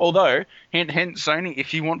 Although, hint, Sony,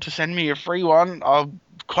 if you want to send me a free one, I'll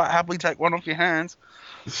quite happily take one off your hands.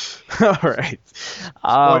 All right.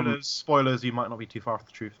 Spoilers. You might not be too far off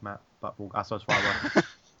the truth, Matt, but that's as far as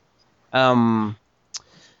I go.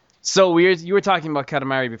 So you were talking about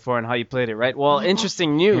Katamari before and how you played it, right? Well,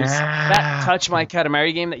 interesting news. Yeah. That Touch My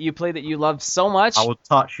Katamari game that you played that you loved so much, I will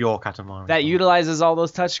touch your Katamari. that utilizes all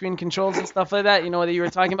those touchscreen controls and stuff like that, you know, that you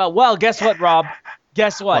were talking about. Well, guess what, Rob?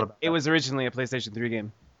 Guess What what? about It was originally a PlayStation 3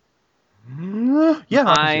 game. Yeah,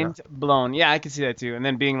 I can see Mind blown. Yeah, I can see that too. And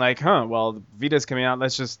then being like, well, the Vita's coming out.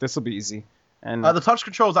 This will be easy. And that. The touch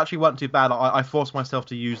controls actually weren't too bad. I forced myself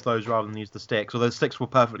to use those rather than use the sticks. So those sticks were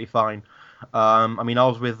perfectly fine. I mean, I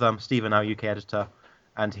was with Stephen, our UK editor,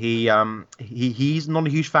 and he's not a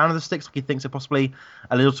huge fan of the sticks. He thinks they're possibly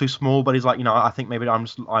a little too small, but he's like, I think maybe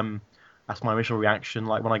that's my initial reaction.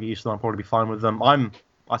 Like when I get used to them, I'll probably be fine with them. I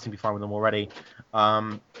seem to be fine with them already.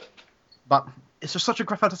 But it's just such a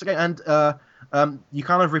fantastic game, and you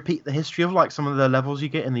kind of repeat the history of like some of the levels you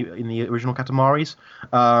get in the original Katamaris.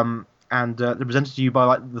 And they're presented to you by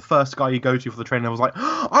like the first guy you go to for the training level is like,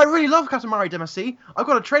 I really love Katamari Damacy. I've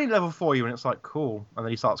got a training level for you, and it's like cool. And then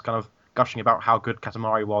he starts kind of gushing about how good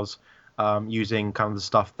Katamari was, using kind of the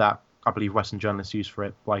stuff that I believe Western journalists used for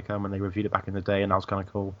it, like when they reviewed it back in the day, and that was kind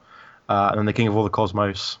of cool. And then the King of All the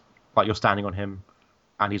Cosmos, like you're standing on him,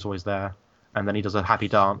 and he's always there, and then he does a happy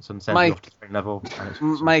dance and sends you off to the training level. And it's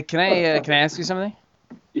awesome. Mike, can I ask you something?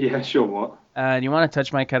 Yeah, sure. What? Do you want to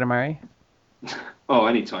touch my Katamari? Oh,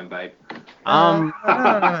 anytime, babe. Katamari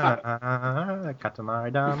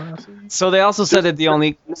Damacy. So they also said that the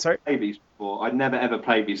only Played these before. I'd never ever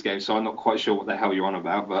played these games, so I'm not quite sure what the hell you're on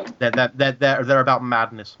about. But They're about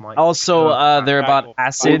madness, Mike. also they're about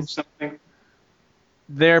acid. something.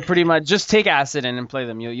 They're pretty much just take acid and play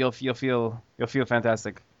them. You'll feel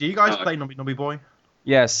fantastic. Do you guys play Nobi Nobi Boy?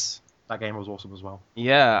 Yes. That game was awesome as well.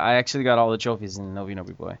 Yeah, I actually got all the trophies in Nobi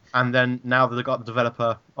Nobi Boy. And then now that they've got the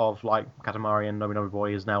developer of like Katamari and Nobi Nobi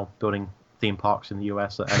Boy is now building theme parks in the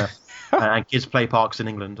US and kids play parks in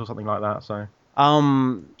England or something like that.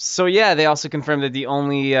 So yeah, they also confirmed that the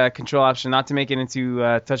only control option not to make it into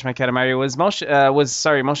Touch My Katamari was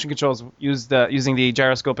motion controls used using the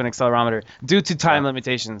gyroscope and accelerometer due to time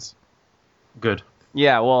limitations. Good.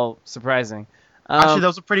 Yeah, well, surprising. Actually, there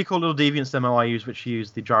was a pretty cool little Deviants demo I used, which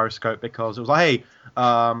used the gyroscope because it was like,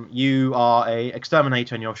 hey, you are a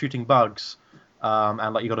exterminator and you're shooting bugs,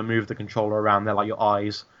 and like you got to move the controller around there like your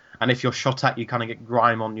eyes, and if you're shot at, you kind of get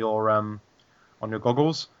grime on your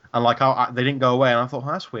goggles, and like they didn't go away, and I thought,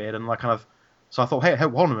 oh, that's weird, and like kind of, so I thought, hey,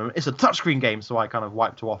 hold on a minute, it's a touchscreen game, so I kind of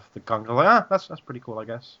wiped off the gunk. I was like, that's pretty cool, I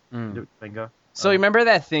guess. Do it with your finger. So you remember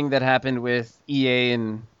that thing that happened with EA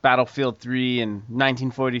and Battlefield 3 and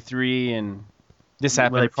 1943 and this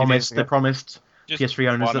happened. Well, they promised Just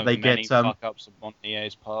PS3 owners one that of they many get fuck-ups on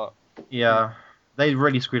EA's part. Yeah, they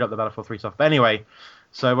really screwed up the Battlefield 3 stuff. But anyway,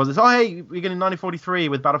 so it was this, oh hey, we're getting 1943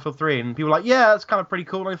 with Battlefield 3, and people were like, yeah, that's kind of pretty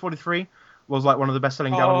cool. 1943 was like one of the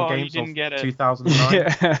best-selling Galaga games of 2009.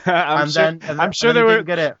 Yeah, I'm sure there were.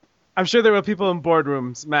 Get it. I'm sure there were people in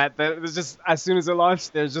boardrooms, Matt. That was just as soon as it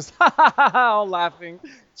launched, they're just all laughing,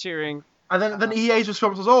 cheering. And then EA's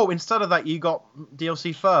response was, oh, instead of that, you got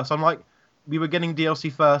DLC first. I'm like, we were getting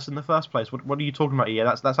DLC first in the first place. What are you talking about, EA?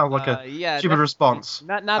 That sounds like a stupid response.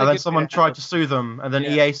 Not and a then good someone way to tried handle- to sue them, and then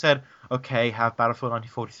Yeah. EA said, "Okay, have Battlefield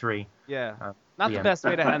 1943." Yeah. Uh, Not the the end. best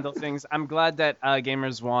way to handle things. I'm glad that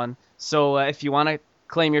gamers won. So if you want to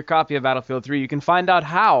claim your copy of Battlefield 3, you can find out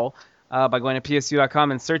how by going to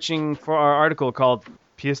psu.com and searching for our article called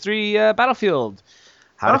PS3 Battlefield.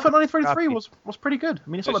 How to Battlefield claim your 1943 copy. was pretty good. I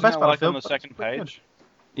mean, it's not the Isn't best that like Battlefield. on the but it's second pretty good. page?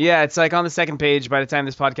 Yeah, it's like on the second page. By the time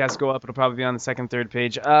this podcast go up, it'll probably be on the second, third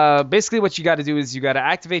page. Basically, what you got to do is you got to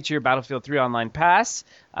activate your Battlefield 3 online pass.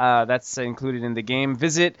 That's included in the game.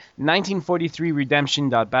 Visit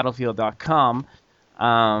 1943redemption.battlefield.com.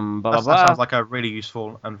 Blah, blah, That blah. sounds like a really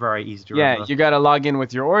useful and very easy to Yeah, remember. you got to log in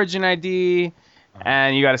with your Origin ID,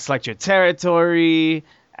 and you got to select your territory,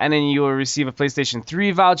 and then you will receive a PlayStation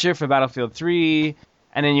 3 voucher for Battlefield 3,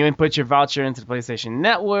 and then you input your voucher into the PlayStation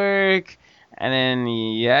Network, and then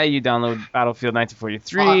you download Battlefield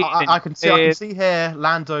 1943. I can see here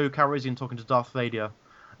Lando Calrissian talking to Darth Vader,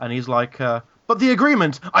 and he's like, "But the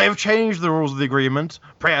agreement! I have changed the rules of the agreement.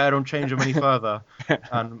 Pray I don't change them any further."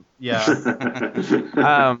 And yeah,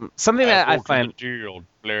 Something that I alter find the deal.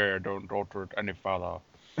 Blair, don't alter it any further.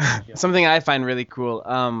 something I find really cool.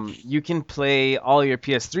 You can play all your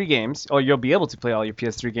PS3 games, or you'll be able to play all your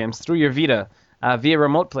PS3 games through your Vita via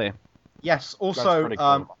remote play. yes. That's Also, pretty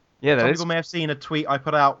cool. Yeah, some that people is. may have seen a tweet I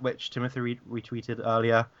put out, which Timothy retweeted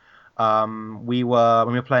earlier. When we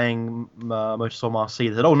were playing Motorstorm RC,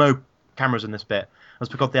 they said, "Oh, no cameras in this bit."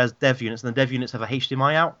 That's because there's dev units, and the dev units have a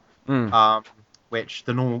HDMI out, which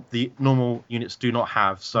the normal units do not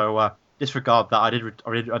have. So disregard that. I did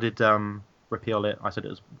repeal it. I said it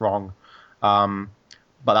was wrong,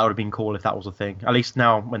 but that would have been cool if that was a thing. At least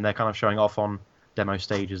now, when they're kind of showing off on demo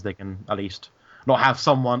stages, they can at least not have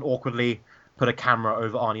someone awkwardly put a camera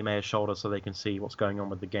over Arnie Mayer's shoulder so they can see what's going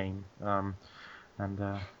on with the game.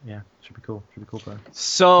 Should be cool. Bro.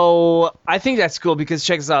 So I think that's cool because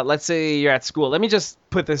check this out. Let's say you're at school. Let me just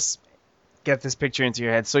get this picture into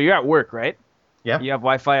your head. So you're at work, right? Yeah. You have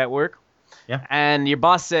Wi-Fi at work. Yeah. And your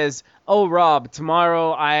boss says, "Oh, Rob,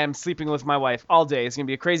 tomorrow I am sleeping with my wife all day. It's gonna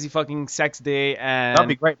be a crazy fucking sex day." And That'd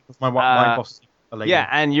be great because my boss is a lady. yeah,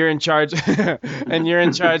 and you're in charge, and you're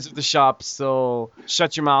in charge of the shop. So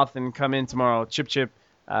shut your mouth and come in tomorrow. Chip chip,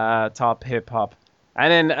 top hip hop.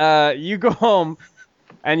 And then you go home,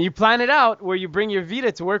 and you plan it out where you bring your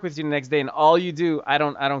Vita to work with you the next day, and all you do, I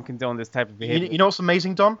don't condone this type of behavior. You know what's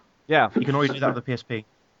amazing, Don? Yeah. You can already do that with the PSP.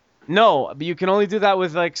 No, but you can only do that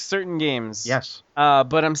with like certain games. Yes.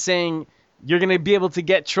 But I'm saying you're gonna be able to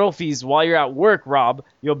get trophies while you're at work, Rob.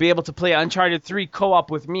 You'll be able to play Uncharted 3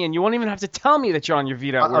 co-op with me, and you won't even have to tell me that you're on your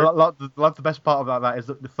Vita at work. love the best part about that is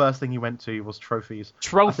that the first thing you went to was trophies.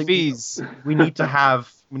 Trophies. We need to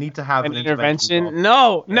have An an intervention?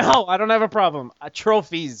 Bob. No, I don't have a problem.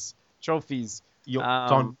 Trophies.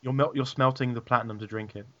 Don, you're smelting the platinum to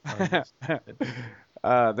drink it.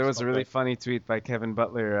 There was a really funny tweet by Kevin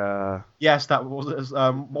Butler. Yes, that was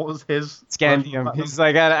what was his Scandium. He's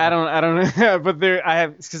like, I don't know, but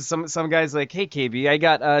because some guys like, "Hey KB, I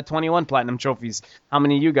got 21 platinum trophies. How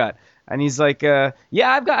many you got?" And he's like, "Yeah,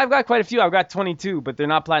 I've got quite a few. I've got 22, but they're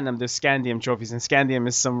not platinum. They're Scandium trophies, and Scandium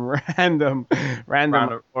is some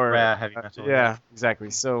random or rare heavy metal. yeah, exactly.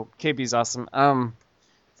 So KB's awesome.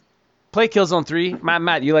 Play Killzone 3.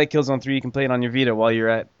 Matt, you like Killzone 3? You can play it on your Vita while you're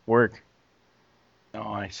at work.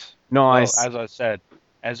 Nice. Nice. Well,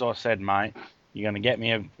 as I said, mate, you're gonna get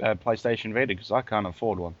me a PlayStation Vita because I can't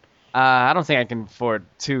afford one. I don't think I can afford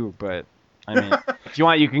 2, but I mean, if you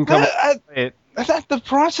want, you can come and play it. The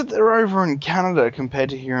price that they're over in Canada compared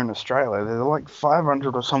to here in Australia, they're like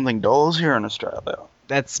 $500 or something here in Australia.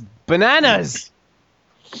 That's bananas.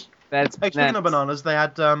 That's Hey, speaking of bananas. bananas, they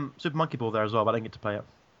had Super Monkey Ball there as well, but I didn't get to play it.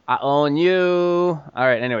 I own you. All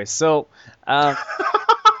right. Anyway, so, Well,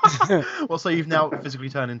 so you've now physically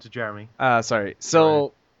turned into Jeremy. sorry.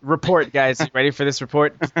 So, report, guys. You ready for this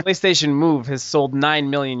report? PlayStation Move has sold 9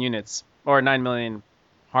 million units, or 9 million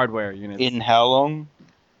hardware units In how long?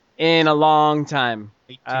 in a long time.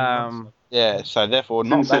 18 months. Yeah, so therefore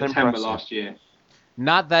not Since that September impressive. last year.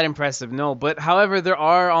 Not that impressive, no. But however, there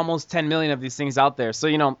are almost 10 million of these things out there. So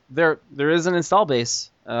there is an install base.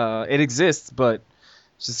 It exists, but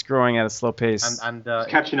it's just growing at a slow pace. And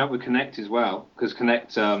It's catching up with Connect as well, because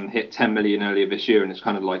Connect hit 10 million earlier this year, and it's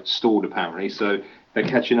kind of like stalled apparently. So they're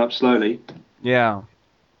catching up slowly. Yeah.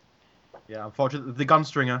 yeah, unfortunately, the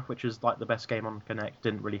Gunstringer, which is like the best game on Connect,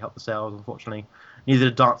 didn't really help the sales. Unfortunately, neither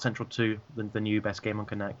did Dance Central 2, the new best game on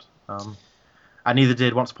Connect. And neither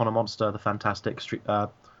did Once Upon a Monster, the fantastic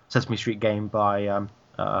Sesame Street game by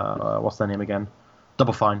what's their name again?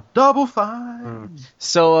 Double fine. Double fine.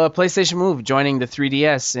 So PlayStation Move joining the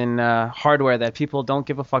 3DS in hardware that people don't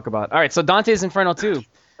give a fuck about. All right, so Dante's Inferno 2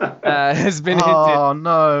 has been hinted. Oh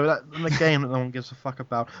no, the game that no one gives a fuck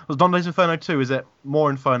about. Was Dante's Inferno 2? Is it more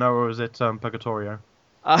Inferno or is it Purgatorio?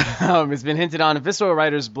 It's been hinted on a Visceral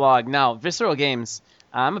Writer's blog. Now, Visceral Games,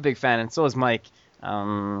 I'm a big fan, and so is Mike.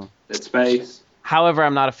 Dead Space. However,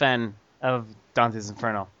 I'm not a fan of Dante's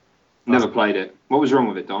Inferno. Never played it. What was wrong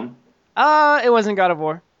with it, Don? It wasn't God of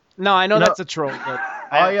War. No, I know that's a troll. But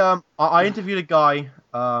I interviewed a guy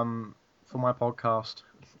for my podcast.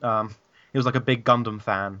 He was like a big Gundam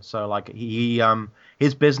fan, so like he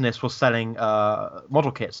his business was selling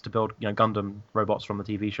model kits to build Gundam robots from the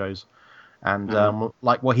TV shows, and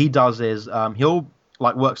like what he does is he'll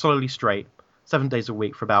like work solidly straight 7 days a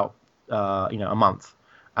week for about a month,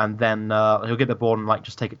 and then he'll get a bit bored and like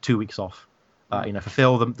just take it 2 weeks off.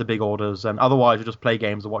 Fulfill the big orders, and otherwise you just play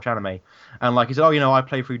games or watch anime. And like he said, I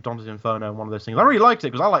played through Dante's Inferno and one of those things. I really liked it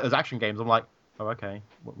because I like those action games. I'm like, oh okay,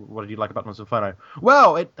 what did you like about Dante's Inferno?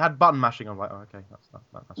 Well, it had button mashing. I'm like, oh okay, that's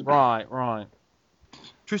right.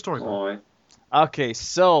 True story. Right. Okay,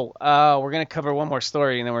 so we're gonna cover one more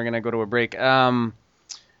story and then we're gonna go to a break. Do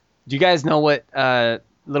you guys know what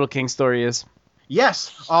Little King Story is?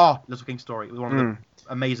 Yes. Oh, Little King Story. It was one of the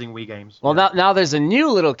amazing Wii games. Well, now there's a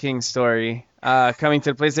new Little King Story coming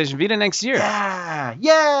to the PlayStation Vita next year.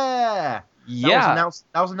 Yeah. That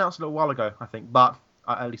was announced a little while ago, I think, but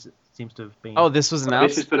at least it seems to have been. Oh, this was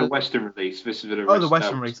announced. This is for the Western release. The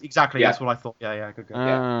Western release. Exactly. Yeah. That's what I thought. Yeah. Good.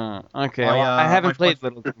 Okay. I haven't played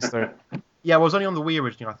Little King Story. Yeah, it was only on the Wii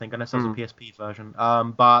originally, I think, unless there's a PSP version.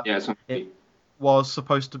 But it was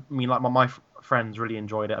supposed to mean like my friends really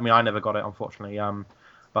enjoyed it. I mean, I never got it, unfortunately.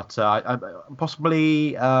 But I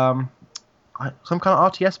possibly some kind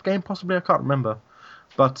of RTS game, possibly, I can't remember.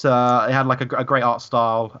 But it had like a great art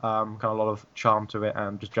style, kind of a lot of charm to it,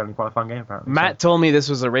 and just generally quite a fun game. Apparently. Matt told me this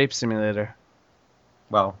was a rape simulator.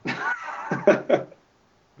 Well,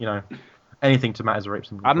 anything to Matt is a rape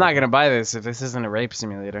simulator. I'm not gonna buy this if this isn't a rape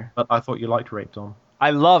simulator. But I thought you liked rape, Tom.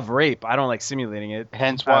 I love rape. I don't like simulating it.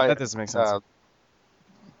 Hence why that doesn't make sense.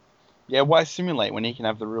 Why simulate when he can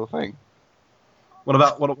have the real thing? What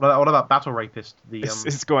about Battle Rapist?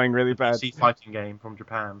 It's going really bad. PC fighting game from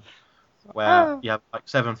Japan, where you have like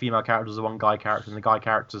 7 female characters and 1 guy character, and the guy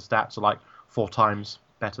character's stats are like 4 times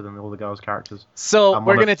better than all the girls' characters. So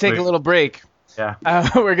we're gonna take a little break. Yeah.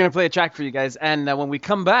 We're gonna play a track for you guys, and when we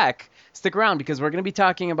come back, stick around because we're gonna be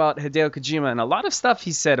talking about Hideo Kojima and a lot of stuff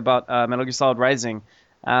he said about Metal Gear Solid Rising.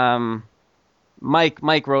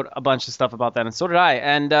 Mike wrote a bunch of stuff about that, and so did I.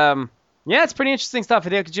 And it's pretty interesting stuff.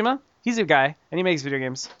 Hideo Kojima, he's a guy, and he makes video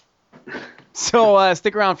games. So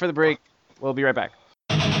stick around for the break. We'll be right back.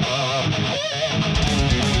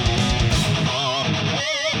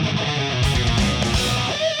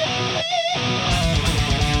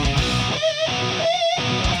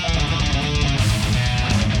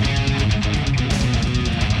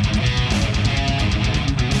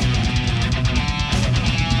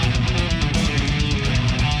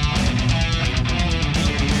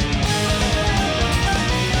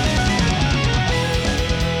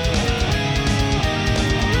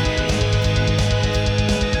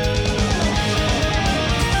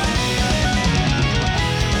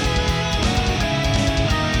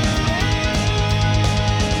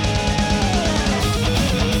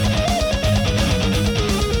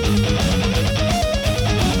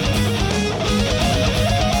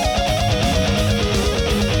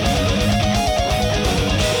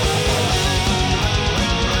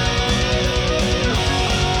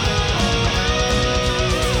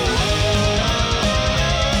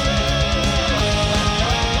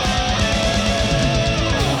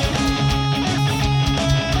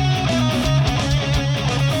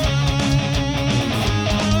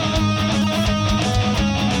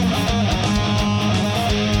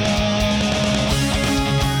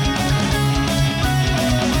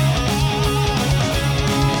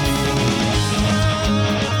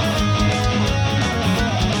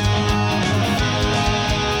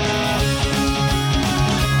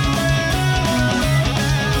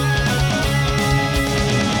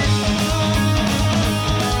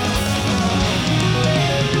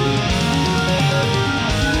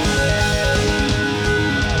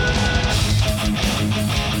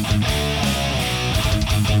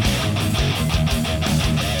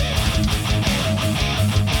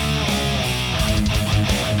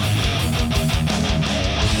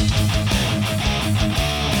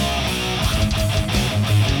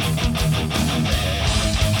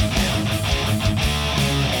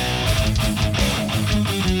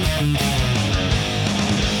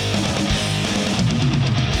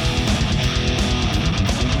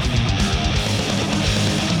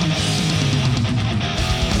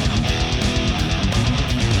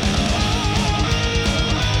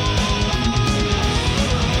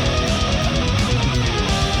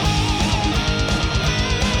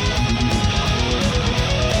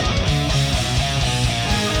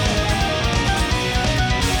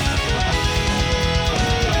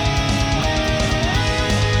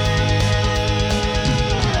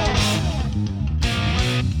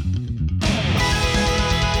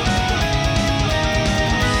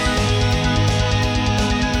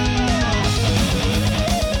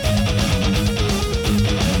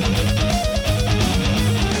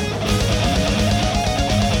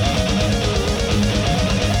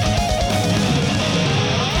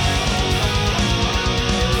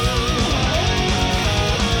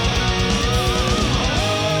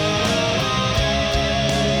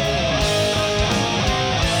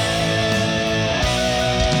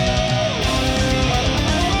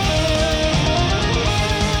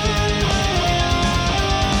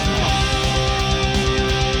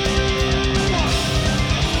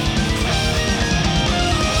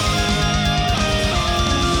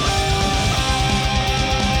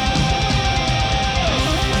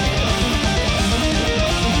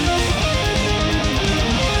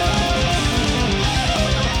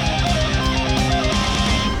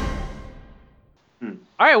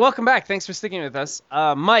 right, welcome back. Thanks for sticking with us.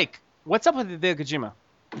 Mike, what's up with Hideo Kojima?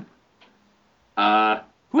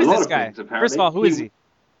 Who is this guy? First of all, who is he?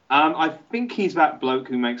 I think he's that bloke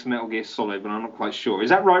who makes Metal Gear Solid, but I'm not quite sure.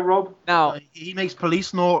 Is that right, Rob? Now, he makes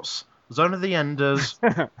Police Noughts, Zone of the Enders,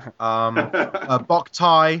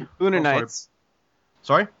 Boktai. Lunar Knights.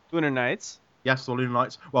 Sorry? Lunar Knights. Yes, or Lunar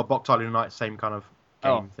Knights. Well, Boktai, Lunar Knights, same kind of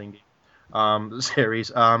game thingy.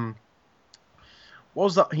 Series. What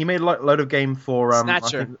was that? He made a load of game for...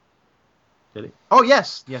 Snatcher. Did he? Oh,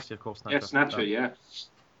 yes, of course, Snatcher. Yeah, Snatcher, yeah.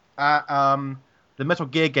 The Metal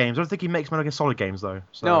Gear games. I don't think he makes Metal Gear Solid games, though.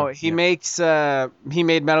 So, No, he makes... he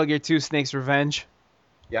made Metal Gear 2 Snake's Revenge.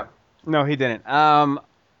 Yep. No, he didn't.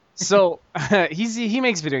 So, he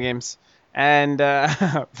makes video games. And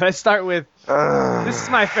let's start with... This is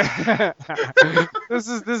my this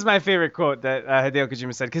is my favorite quote that Hideo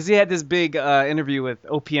Kojima said, because he had this big interview with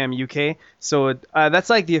OPM UK. So that's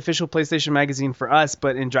like the official PlayStation magazine for us,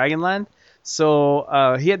 but in Dragonland.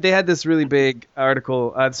 So they had this really big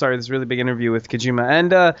article, this really big interview with Kojima,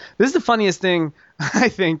 and this is the funniest thing I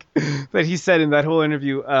think that he said in that whole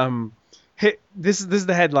interview. This is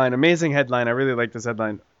the headline, amazing headline. I really like this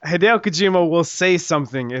headline. Hideo Kojima will say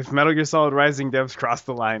something if Metal Gear Solid Rising devs cross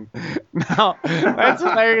the line. Now, that's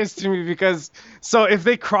hilarious to me because, so if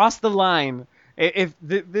they cross the line, if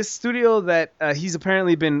this studio that he's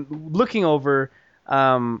apparently been looking over,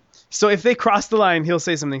 so if they cross the line, he'll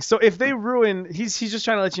say something. So if they ruin, he's just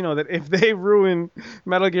trying to let you know that if they ruin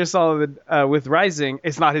Metal Gear Solid with Rising,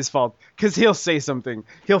 it's not his fault, because he'll say something.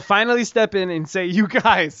 He'll finally step in and say, "You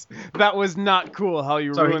guys, that was not cool how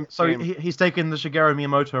you ruined." He's taken the Shigeru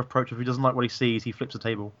Miyamoto approach. If he doesn't like what he sees, he flips the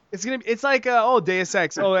table. It's like Deus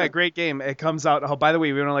Ex. Oh yeah, great game. It comes out. Oh, by the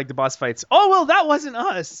way, we don't like the boss fights. Oh well, that wasn't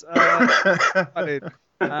us. I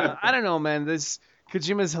don't know, man.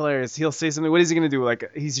 Kojima's hilarious. He'll say something. What is he gonna do?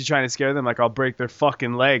 Like, is he trying to scare them? Like, I'll break their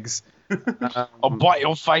fucking legs. I'll bite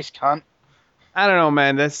your face, cunt. I don't know,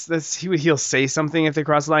 man. He'll say something if they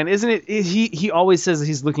cross the line, isn't it? He always says that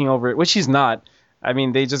he's looking over it, which he's not. I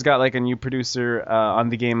mean, they just got like a new producer on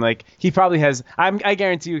the game. Like, he probably has. I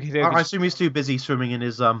guarantee you. I assume he's too busy swimming in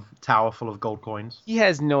his tower full of gold coins. He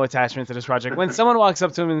has no attachment to this project. When someone walks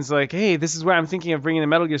up to him and is like, "Hey, this is where I'm thinking of bringing the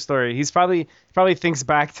Metal Gear story," he's probably thinks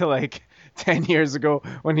back to like 10 years ago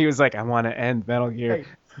when he was like, "I want to end Metal Gear."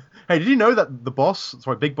 Hey, did you know that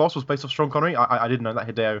Big Boss was based off Sean Connery? I didn't know that,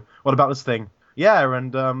 Hideo. What about this thing? Yeah,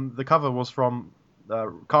 and the cover was from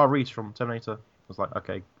Kyle Reese from Terminator. I was like,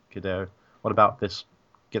 okay, Hideo, what about this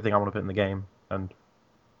good thing I want to put in the game? And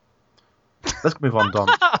let's move on, Don.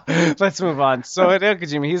 Let's move on. So Hideo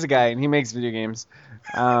Kojima, he's a guy and he makes video games.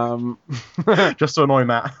 Just to annoy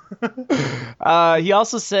Matt. He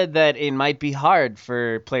also said that it might be hard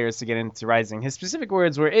for players to get into Rising. His specific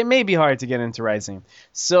words were, "It may be hard to get into Rising."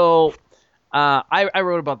 So I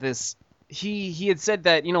wrote about this. He had said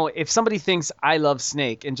that, you know, if somebody thinks I love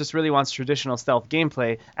Snake and just really wants traditional stealth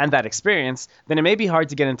gameplay and that experience, then it may be hard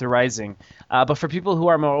to get into Rising. But for people who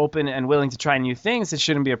are more open and willing to try new things, it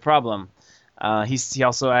shouldn't be a problem. He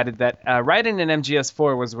also added that Raiden in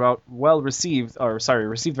MGS4 was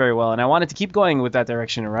received very well, and I wanted to keep going with that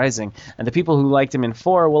direction in Rising. And the people who liked him in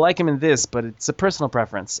 4 will like him in this, but it's a personal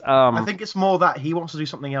preference. I think it's more that he wants to do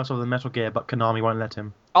something else other than Metal Gear, but Konami won't let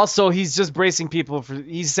him. Also, he's just bracing people for.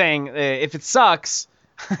 He's saying if it sucks,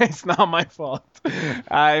 it's not my fault.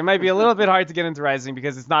 It might be a little bit hard to get into Rising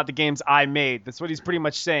because it's not the games I made. That's what he's pretty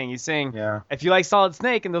much saying. He's saying, if you like Solid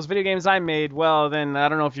Snake and those video games I made, well, then I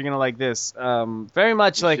don't know if you're going to like this. Very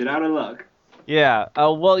much like... Shit out of luck. Yeah.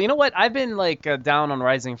 Well, you know what? I've been like down on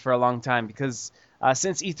Rising for a long time because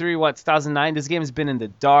since E3, 2009, this game has been in the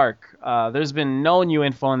dark. There's been no new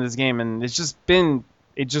info in this game, and it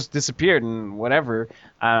just disappeared and whatever.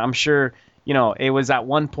 I'm sure... You know, it was at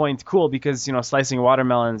one point cool because, you know, slicing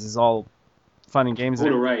watermelons is all fun and games. All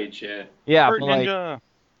the rage, yeah. Yeah, Fruit Ninja.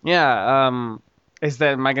 Is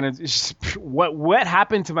that, am I going to, what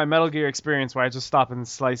happened to my Metal Gear experience where I just stop and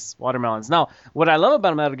slice watermelons? Now, what I love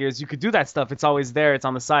about Metal Gear is you could do that stuff. It's always there. It's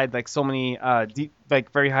on the side, like so many,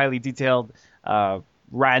 very highly detailed,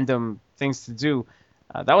 random things to do.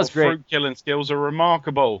 That was great. Fruit killing skills are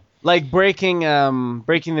remarkable. Like breaking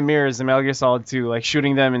the mirrors in Metal Gear Solid 2, like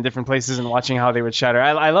shooting them in different places and watching how they would shatter.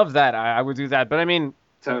 I love that. I would do that. But I mean...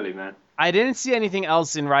 Totally, man. I didn't see anything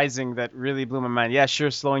else in Rising that really blew my mind. Yeah,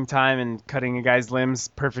 sure, slowing time and cutting a guy's limbs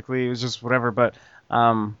perfectly. It was just whatever. But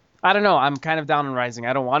I don't know. I'm kind of down on Rising.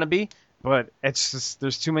 I don't want to be. But it's just...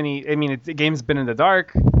 There's too many... I mean, the game's been in the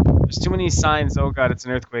dark. There's too many signs. Oh, God, it's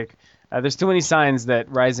an earthquake. There's too many signs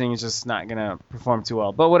that Rising is just not going to perform too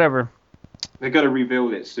well. But whatever. They've got to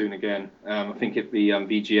rebuild it soon again. I think at the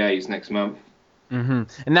VGAs next month. And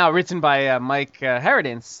now written by Mike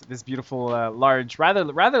Harradence, this beautiful, large,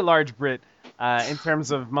 rather large Brit in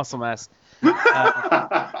terms of muscle mass. And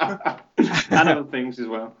other things as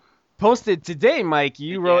well. Posted today, Mike,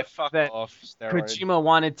 you wrote fuck that off, steroids. Kojima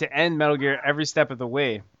wanted to end Metal Gear every step of the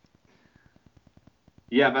way.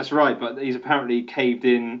 Yeah, that's right, but he's apparently caved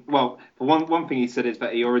in. Well, for one thing he said is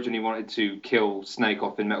that he originally wanted to kill Snake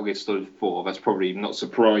off in Metal Gear Solid 4. That's probably not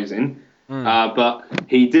surprising. But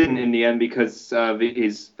he didn't in the end because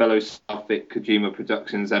his fellow staff at Kojima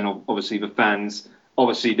Productions and obviously the fans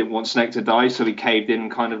obviously didn't want Snake to die, so he caved in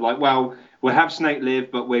and kind of like, well, we'll have Snake live,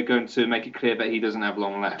 but we're going to make it clear that he doesn't have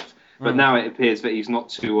long left. But now it appears that he's not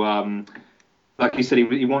too... like he said,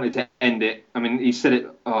 he wanted to end it. I mean, he said it...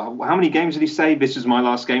 how many games did he say? This was my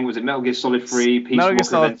last game. Was it Metal Gear Solid 3, Peace Metal Gear Walker,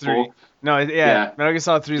 Solid then 3. 4? No, yeah. Metal Gear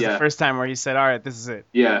Solid 3 is Yeah. the first time where he said, all right, this is it.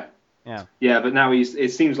 Yeah. Yeah. But now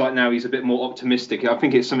it seems like now he's a bit more optimistic. I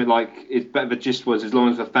think it's something like, it's better the gist was, as long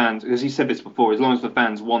as the fans, because he said this before, as long as the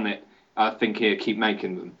fans want it, I think he'll keep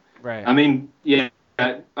making them. Right. I mean, yeah,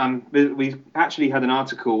 we actually had an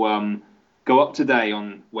article go up today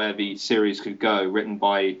on where the series could go, written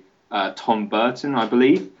by Tom Burton, I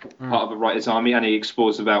believe, part of the Writers' Army, and he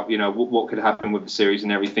explores about, what could happen with the series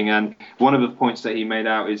and everything. And one of the points that he made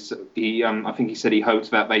out is I think he said he hopes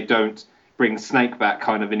that they don't bring Snake back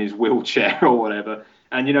kind of in his wheelchair or whatever.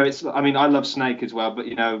 And I love Snake as well, but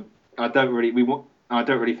I don't really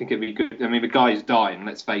think it'd be good. I mean, the guy's dying,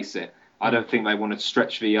 let's face it. I don't think they want to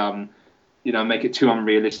stretch the make it too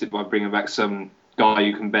unrealistic by bringing back some guy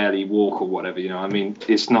who can barely walk or whatever. I mean,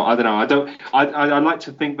 it's not. I don't know. I like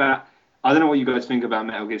to think that. I don't know what you guys think about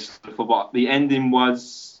Metal Gear Solid 4, but the ending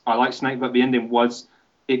was. I like Snake, but the ending was.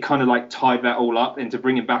 It kind of like tied that all up, and to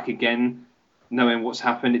bring it back again, knowing what's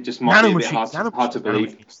happened, it just might be a bit hard to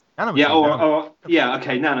believe.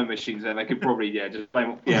 Okay, nanomachines. Then they could probably just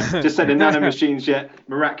blame. Just say the nanomachines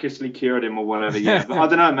miraculously cured him or whatever. Yeah, but I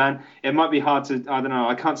don't know, man. It might be hard to. I don't know.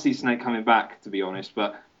 I can't see Snake coming back, to be honest.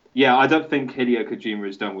 But yeah, I don't think Hideo Kojima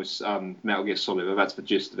is done with Metal Gear Solid. But that's the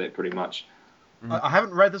gist of it, pretty much. I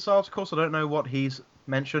haven't read this article, so I don't know what he's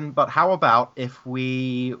mentioned. But how about if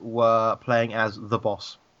we were playing as the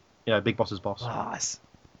boss? Big Boss's boss.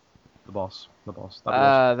 The boss.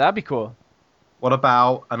 That'd be cool. What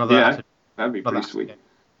about another? Yeah, that'd be pretty sweet.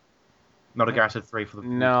 Metal Gear Solid 3 for the.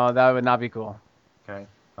 No, that would not be cool. Okay.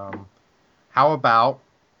 How about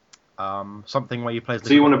something where you play as...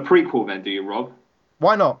 So you want a prequel then, do you, Rob?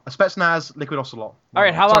 Why not? A Spetsnaz Liquid Ocelot. All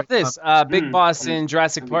right, how about this? Big Boss in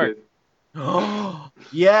Jurassic Park.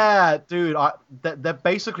 Yeah, dude. There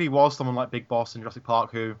basically was someone like Big Boss in Jurassic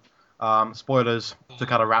Park who, spoilers,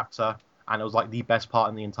 took out a raptor, and it was like the best part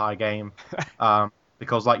in the entire game.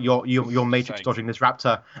 Because like you're matrix dodging this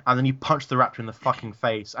raptor, and then you punch the raptor in the fucking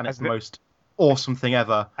face, and it's the most awesome thing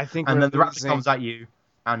ever. I think. And then the raptor comes at you,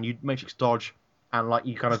 and you matrix dodge, and like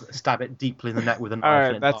you kind of stab it deeply in the neck with a knife.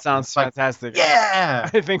 All right, that sounds fantastic. Yeah.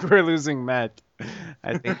 I think we're losing Matt.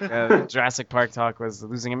 I think Jurassic Park talk was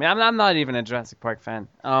losing him. I'm not even a Jurassic Park fan.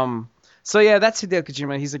 So yeah, that's Hideo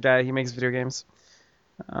Kojima. He's a guy. He makes video games.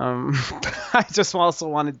 I just also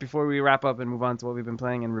wanted, before we wrap up and move on to what we've been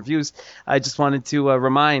playing and reviews, I just wanted to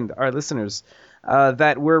remind our listeners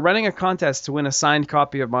that we're running a contest to win a signed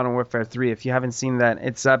copy of Modern Warfare 3. If you haven't seen that,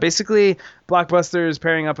 it's basically Blockbuster is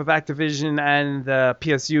pairing up with Activision and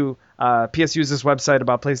PSU. PSU is this website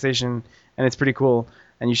about PlayStation, and it's pretty cool,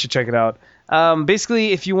 and you should check it out.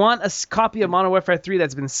 Basically, if you want a copy of Modern Warfare 3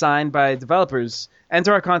 that's been signed by developers,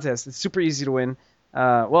 enter our contest. It's super easy to win.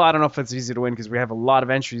 Well, I don't know if it's easy to win because we have a lot of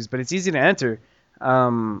entries, but it's easy to enter.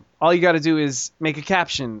 All you got to do is make a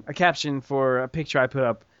caption for a picture I put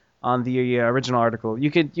up on the original article. You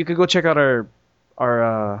could go check out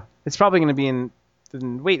our it's probably going to be in.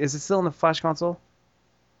 Wait, is it still in the Flash console?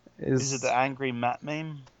 Is it the Angry Matt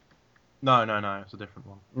meme? No, it's a different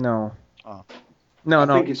one. No. Oh. No. I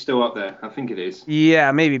think it's still up there. I think it is.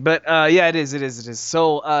 Yeah, maybe, but yeah, it is.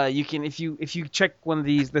 So you can, if you check when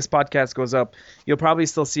this podcast goes up, you'll probably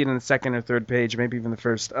still see it in the second or third page, maybe even the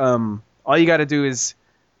first. All you got to do is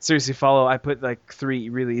seriously follow. I put like 3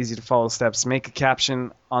 really easy to follow steps. Make a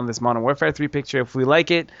caption on this Modern Warfare 3 picture. If we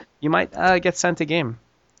like it, you might get sent a game.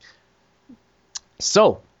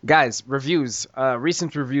 So, guys, reviews.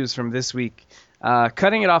 Recent reviews from this week.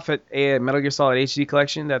 Cutting it off at a Metal Gear Solid HD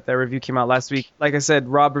collection, that their review came out last week. Like I said,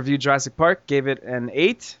 Rob reviewed Jurassic Park, gave it an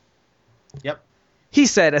 8. Yep. He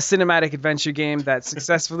said a cinematic adventure game that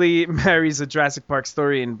successfully marries a Jurassic Park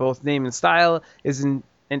story in both name and style,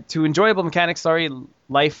 to enjoyable mechanics story,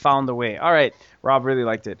 life found a way. All right, Rob really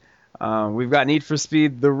liked it. We've got Need for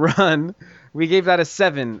Speed The Run. We gave that a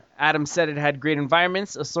 7. Adam said it had great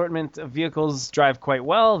environments, assortment of vehicles drive quite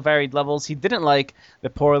well, varied levels. He didn't like the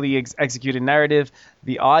poorly executed narrative,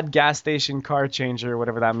 the odd gas station car changer,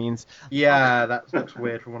 whatever that means. Yeah, that looks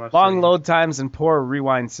weird from what I've Long seen. load times and poor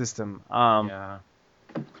rewind system. Yeah.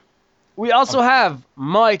 We also have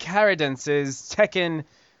Mike Harridan says Tekken.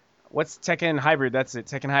 What's Tekken Hybrid? That's it,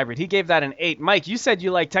 Tekken Hybrid. He gave that an 8. Mike, you said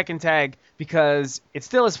you like Tekken Tag because it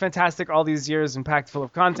still is fantastic all these years and packed full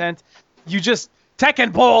of content. You just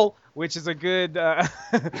Tekken Bowl, which is a good,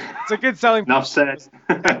 it's a good selling. Enough said.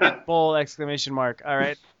 Bowl exclamation mark. All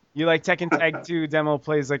right. You like Tekken Tag 2 demo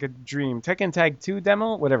plays like a dream. Tekken Tag 2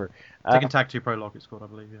 demo, whatever. Tekken Tag 2 Prologue it's called, I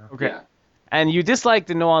believe. Yeah. Okay. Yeah. And you disliked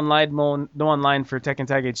the no online for Tekken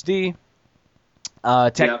Tag HD.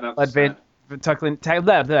 Tekken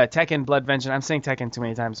Blood Tekken Blood Vengeance. I'm saying Tekken too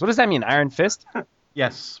many times. What does that mean? Iron Fist?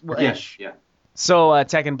 Yes. Yes. Yeah. So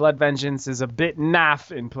Tekken Blood Vengeance is a bit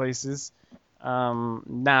naff in places.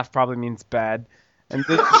 Naff probably means bad. And Is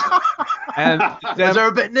there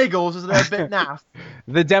a bit niggles? Is there a bit naff?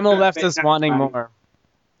 the demo left us wanting more.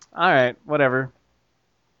 All right, whatever.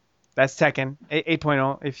 That's Tekken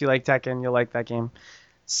 8.0. If you like Tekken, you'll like that game.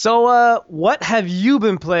 So, what have you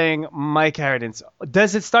been playing, Mike Harridan?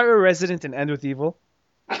 Does it start with Resident and end with Evil?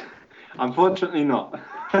 Unfortunately not.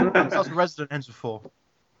 That's Resident ends with 4.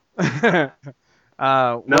 No,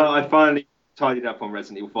 I finally tidied up on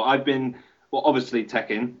Resident Evil 4. I've been, well, obviously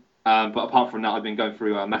Tekken, but apart from that, I've been going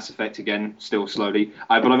through Mass Effect again, still slowly.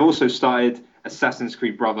 But I've also started Assassin's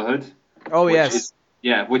Creed Brotherhood. Oh, yes.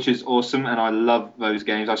 Which is awesome, and I love those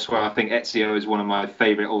games. I swear, I think Ezio is one of my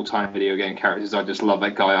favorite all-time video game characters. I just love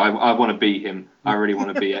that guy. I want to be him. I really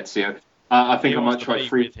want to be Ezio. I think I might try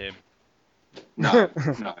free. With him. No,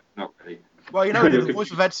 not really. Well, you know, the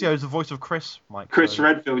voice of Ezio is the voice of Chris, Mike. Chris so.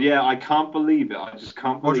 Redfield, yeah, I can't believe it. I just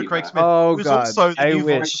can't Roger believe Craig that. Smith. Oh, who's God, also the I new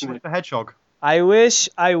wish. voice of Sonic the Hedgehog. I wish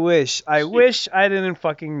I didn't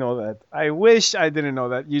fucking know that. I wish I didn't know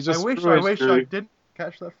that. You just I ruined, wish I didn't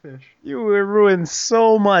catch that fish. you ruined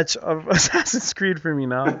so much of Assassin's Creed for me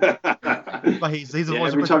now. But he's the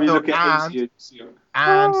voice Every of time you Chris look at Redfield Ezio,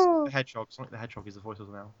 and Oh. the Hedgehog. Sonic the Hedgehog is the voice of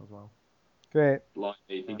now as well. Great. like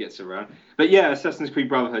he gets around. But yeah, Assassin's Creed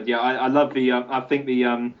Brotherhood. Yeah, I love the. I think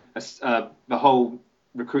the whole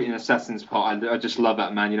recruiting assassins part. I just love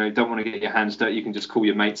that, man. You know, you don't want to get your hands dirty. You can just call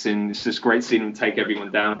your mates in. It's just great seeing them take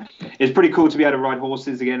everyone down. It's pretty cool to be able to ride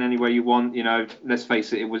horses again anywhere you want. You know, let's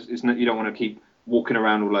face it. It's not, you don't want to keep walking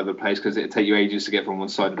around all over the place because it'd take you ages to get from one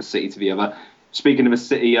side of the city to the other. Speaking of a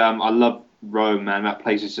city, I love Rome, man. That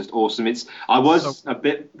place is just awesome. I was a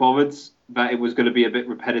bit bothered that it was going to be a bit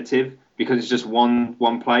repetitive because it's just one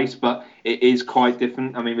place, but it is quite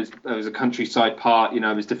different. I mean, there's a countryside part, you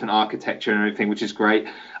know, there's different architecture and everything, which is great.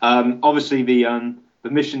 Obviously, the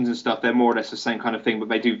missions and stuff, they're more or less the same kind of thing, but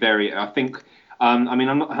they do vary it. I think, I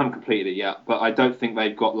haven't completed it yet, but I don't think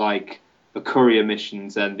they've got like the courier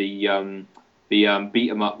missions and the beat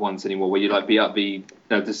 'em up ones anymore, where you like beat up the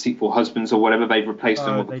deceitful husbands or whatever. They've replaced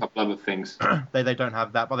them with a couple other things. They don't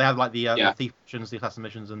have that, but they have like the thief missions, the assassin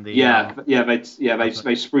missions, and the they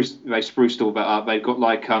spruced all that up. They've got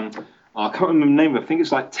like I can't remember the name of it. I think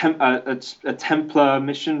it's like a Templar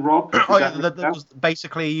mission, Rob.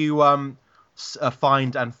 Basically you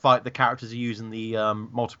find and fight the characters you use in the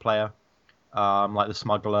multiplayer, like the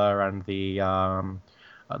smuggler and the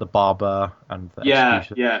barber and the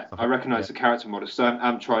executioner. I recognise the character model, so I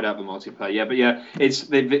haven't tried out the multiplayer. Yeah, but yeah, it's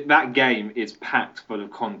that game is packed full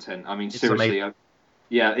of content. I mean, It's seriously,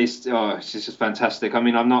 it's just fantastic. I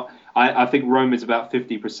mean, I think Rome is about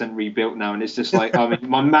 50% rebuilt now, and it's just like, I mean,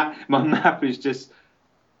 my map is just,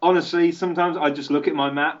 honestly, sometimes I just look at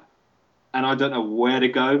my map and I don't know where to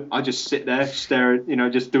go. I just sit there, stare,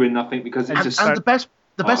 just doing nothing because it's just. And the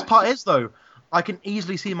best part is though, I can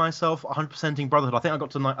easily see myself 100%ing Brotherhood. I think I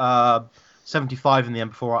got to 75 in the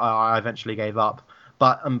end before I eventually gave up.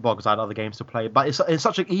 But because I had other games to play. But it's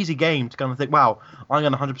such an easy game to kind of think, wow, I'm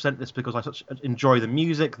going to 100% this because I enjoy the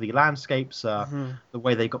music, the landscapes, the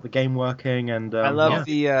way they got the game working, and I love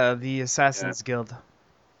the Assassin's Guild.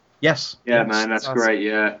 Yes. Yeah, man, that's awesome. Great.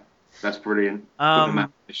 Yeah, that's brilliant. Got the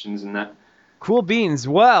map missions and that. Cool beans.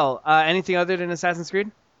 Well, anything other than Assassin's Creed?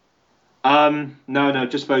 No,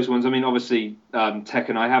 just those ones. I mean, obviously,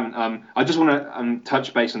 Tekken. I haven't. I just want to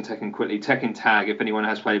touch base on Tekken quickly. Tekken Tag, if anyone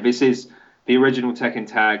has played, this is the original Tekken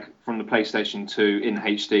Tag from the PlayStation 2 in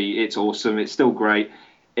HD. It's awesome. It's still great.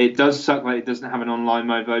 It does suck that it doesn't have an online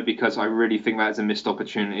mode though, because I really think that is a missed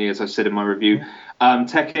opportunity, as I said in my review.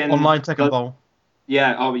 Tekken online Tekken Bowl.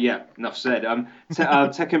 Yeah. Oh, yeah. Enough said.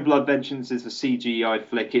 Tekken Blood Vengeance is a CGI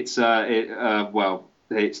flick. It's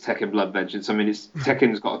it's Tekken Blood Vengeance. I mean,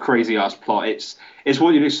 Tekken's got a crazy ass plot. It's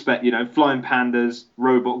what you'd expect, flying pandas,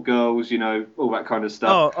 robot girls, all that kind of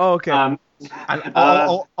stuff. Oh, okay. And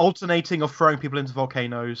alternating or throwing people into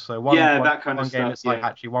volcanoes. So that kind one of game stuff. it's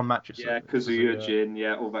Saihachi, one match it's Kazuya Jin,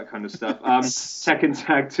 all that kind of stuff. Tekken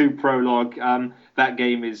Tag 2 Prologue. That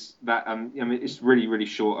game is it's really, really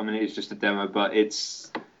short. I mean, it's just a demo, but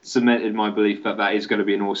it's cemented my belief that is going to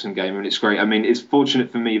be an awesome game, and it's great. I mean, it's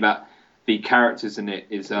fortunate for me that the characters in it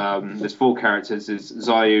is there's 4 characters: is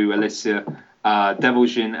Zayu, Alicia, Devil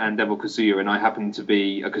Jin, and Devil Kazuya, and I happen to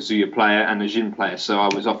be a Kazuya player and a Jin player, so I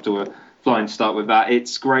was off to a flying start with that.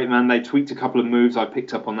 It's great, man. They tweaked a couple of moves. I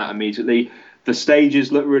picked up on that immediately. The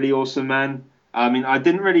stages look really awesome, man. I mean, I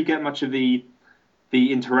didn't really get much of the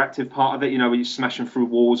interactive part of it, where you're smashing through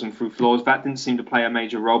walls and through floors. That didn't seem to play a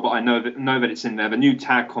major role, but I know that it's in there. The new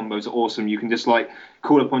tag combos are awesome. You can just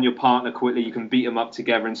call upon your partner quickly. You can beat them up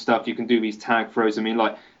together and stuff. You can do these tag throws. I mean,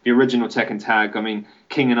 the original Tekken Tag. I mean,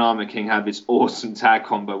 King and Armor King had this awesome tag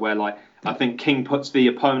combo where I think King puts the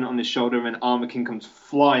opponent on his shoulder and Armor King comes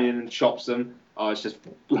flying in and chops them. Oh, it's just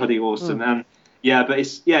bloody awesome. And but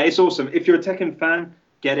it's awesome. If you're a Tekken fan,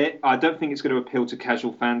 get it. I don't think it's going to appeal to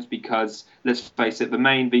casual fans because, let's face it,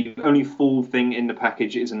 the only full thing in the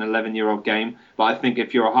package is an 11-year-old game. But I think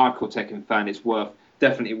if you're a hardcore Tekken fan, it's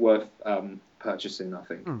definitely worth purchasing, I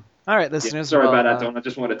think. All right, listeners. Sorry about that, Don. I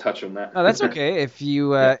just wanted to touch on that. No, that's okay. If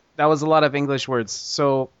you that was a lot of English words,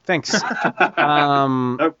 so thanks.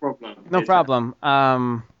 No problem. No problem.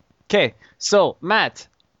 Okay, so Matt,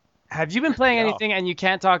 have you been playing anything and you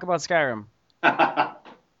can't talk about Skyrim?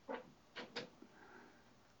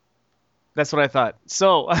 That's what I thought.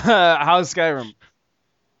 So, how's Skyrim?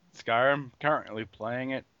 Skyrim, currently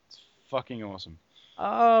playing it. It's fucking awesome.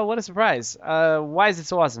 Oh, what a surprise. Why is it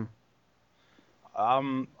so awesome?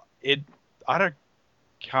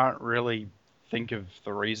 Can't really think of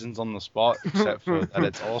the reasons on the spot, except for that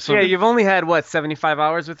it's awesome. Yeah, you've only had, 75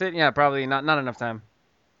 hours with it? Yeah, probably not enough time.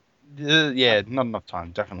 Yeah, not enough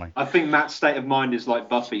time, definitely. I think Matt's state of mind is like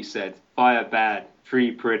Buffy said, fire bad,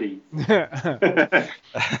 tree pretty.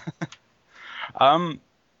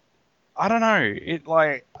 I don't know.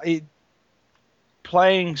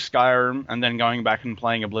 Playing Skyrim and then going back and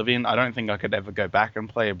playing Oblivion. I don't think I could ever go back and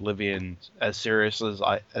play Oblivion as seriously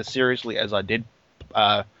as I did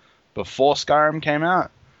before Skyrim came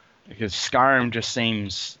out, because Skyrim just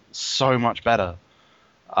seems so much better.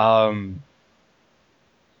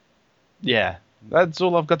 Yeah, that's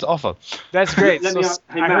all I've got to offer. That's great. Hey,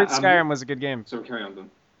 I heard Skyrim was a good game. So carry on, then.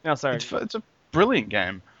 No, sorry. It's a brilliant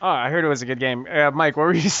game. Oh, I heard it was a good game. Mike, what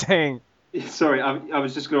were you saying? Sorry, I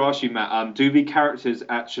was just going to ask you, Matt. Do the characters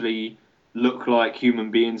actually look like human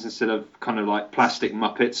beings instead of kind of like plastic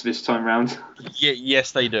Muppets this time round? Yeah,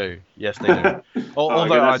 yes, they do. Yes, they do.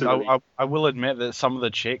 Although I will admit that some of the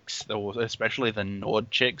chicks, especially the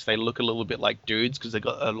Nord chicks, they look a little bit like dudes because they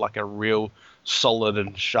got a real solid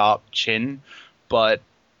and sharp chin. But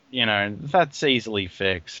that's easily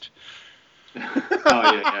fixed.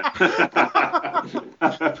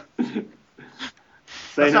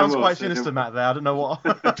 That sounds quite sinister, Matt. There, I don't know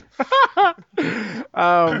what.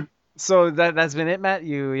 So that's been it, Matt.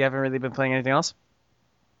 You haven't really been playing anything else?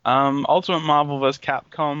 Ultimate Marvel vs.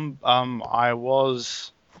 Capcom. I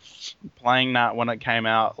was playing that when it came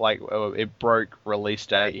out. It broke release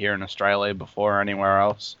date here in Australia before anywhere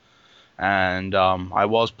else, and I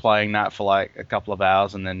was playing that for a couple of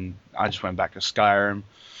hours, and then I just went back to Skyrim.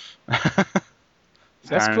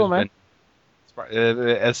 That's cool, man.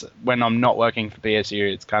 When I'm not working for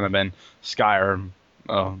BSU, it's kind of been Skyrim.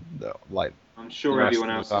 I'm sure everyone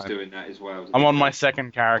else is doing that as well. I'm on my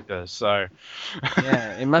second character, so.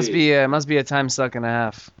 Yeah, it must be a time suck and a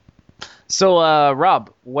half. So,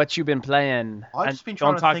 Rob, what you been playing? I've just been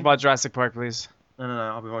trying Don't talk about Jurassic Park, please. No,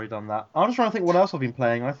 I've already done that. I'm just trying to think what else I've been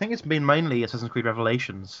playing. I think it's been mainly Assassin's Creed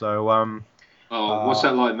Revelations. So. What's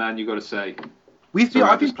that like, man? You got to say.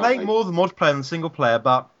 I've been playing more of the multiplayer than the single player,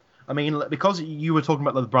 but I mean, because you were talking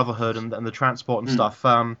about the Brotherhood and the transport and stuff.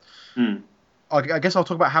 I guess I'll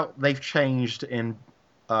talk about how they've changed in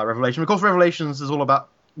Revelation. Of course, Revelations is all about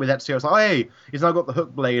with Ezio. It's like, hey, he's now got the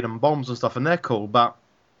hook blade and bombs and stuff, and they're cool. But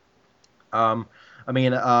I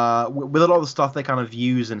mean, with a lot of the stuff they kind of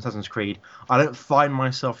use in Assassin's Creed, I don't find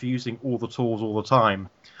myself using all the tools all the time.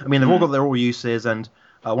 I mean, they've all got their all uses, and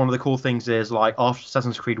one of the cool things is after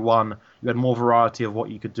Assassin's Creed 1, you had more variety of what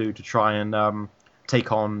you could do to try and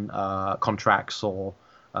take on contracts or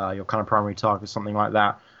your kind of primary targets, something like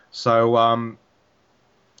that. So,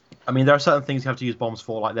 I mean, there are certain things you have to use bombs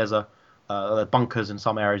for. There's bunkers in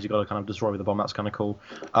some areas you've got to kind of destroy with a bomb. That's kind of cool.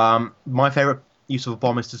 My favorite use of a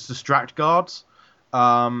bomb is to distract guards.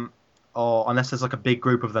 or unless there's like a big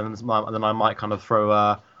group of them, then I might kind of throw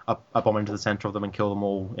a bomb into the center of them and kill them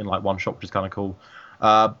all in like one shot, which is kind of cool.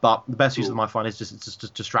 But the best use of them I find is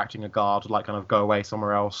just distracting a guard, like kind of go away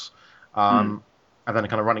somewhere else, and then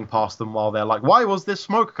kind of running past them while they're like, why was this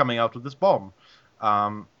smoke coming out of this bomb?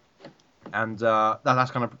 That's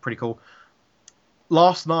kind of pretty cool.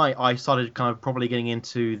 Last night I started kind of probably getting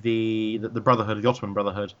into the Brotherhood, the Ottoman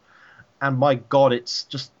Brotherhood, and my god, it's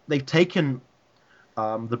just they've taken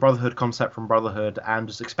the Brotherhood concept from Brotherhood and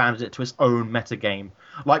just expanded it to its own meta game.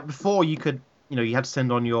 Like before, you had to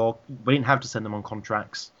send on we didn't have to send them on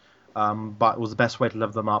contracts, but it was the best way to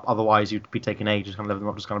level them up. Otherwise, you'd be taking ages kind of level them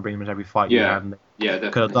up, just kind of bring them into every fight you had, and they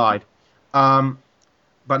could have died.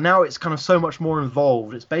 But now it's kind of so much more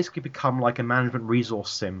involved. It's basically become like a management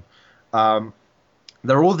resource sim.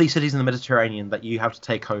 There are all these cities in the Mediterranean that you have to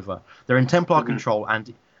take over. They're in Templar control,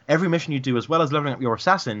 and every mission you do, as well as leveling up your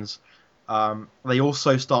assassins, they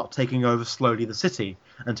also start taking over slowly the city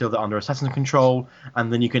until they're under assassin control,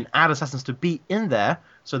 and then you can add assassins to be in there,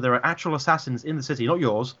 so there are actual assassins in the city, not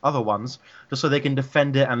yours, other ones, just so they can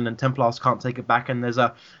defend it, and then Templars can't take it back, and there's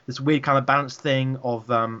this weird kind of balanced thing of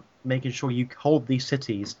making sure you hold these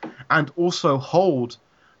cities, and also hold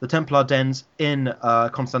the Templar dens in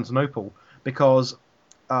Constantinople, because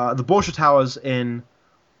the Borgia Towers in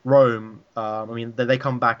Rome, they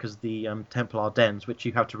come back as the Templar dens, which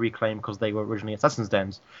you have to reclaim because they were originally Assassin's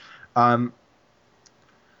dens.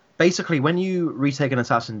 Basically, when you retake an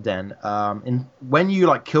Assassin den, when you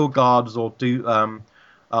like kill guards or do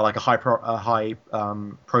like a high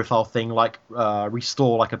profile thing like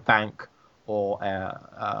restore like a bank or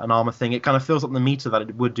an armor thing, it kind of fills up the meter that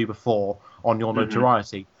it would do before on your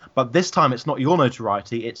notoriety. But this time, it's not your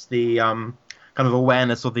notoriety; it's the kind of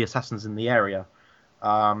awareness of the assassins in the area.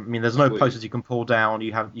 There's no posters you can pull down.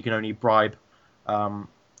 You can only bribe.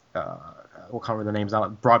 What can't remember the names now.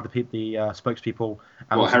 Like bribe the spokespeople.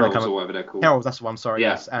 And heralds or whatever they're called. Heralds, that's the one. Sorry.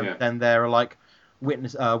 Yes. And then there are like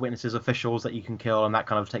witnesses, officials that you can kill, and that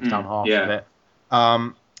kind of takes down half of it.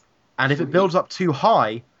 And if it builds up too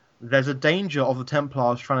high, there's a danger of the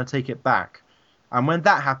Templars trying to take it back. And when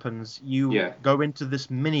that happens, you go into this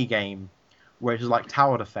mini game, where it is like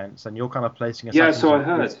tower defense, and you're kind of placing assassins I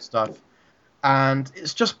heard stuff. And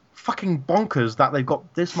it's just fucking bonkers that they've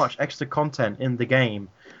got this much extra content in the game.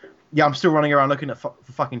 Yeah, I'm still running around looking at for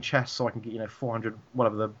fucking chests so I can get 400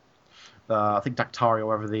 whatever the I think Dactari or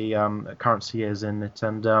whatever the currency is in it.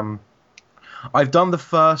 And I've done the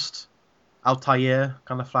first Altair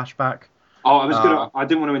kind of flashback. Oh, I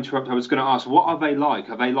didn't want to interrupt. I was going to ask, what are they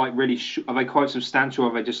like? Are they like really? Are they quite substantial?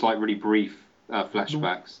 Or are they just like really brief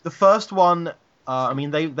flashbacks? The first one.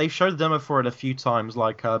 They showed the demo for it a few times,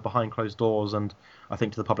 like behind closed doors, and I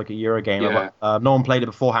think to the public at Eurogamer. Yeah. No one played it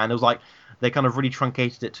beforehand. It was like they kind of really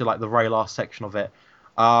truncated it to like the very last section of it.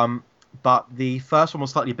 But the first one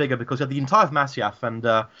was slightly bigger because you had the entire Masyaf, and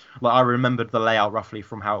I remembered the layout roughly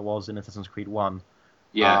from how it was in Assassin's Creed 1.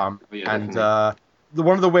 Yeah.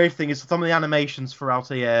 One of the weird things is some of the animations for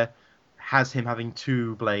Altair has him having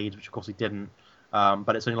two blades, which of course he didn't.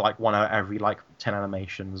 But it's only like one out of every like 10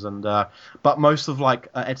 animations, and but most of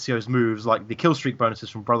like Ezio's moves, like the kill streak bonuses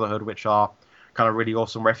from Brotherhood, which are kind of really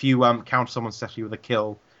awesome. Where if you counter someone successfully with a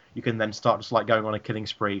kill, you can then start just like going on a killing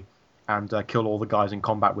spree and kill all the guys in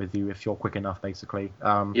combat with you if you're quick enough, basically.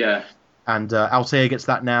 And Altair gets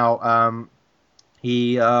that now.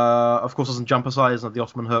 He of course doesn't jump aside, doesn't have the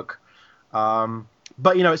Ottoman hook.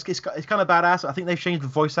 But it's kind of badass. I think they've changed the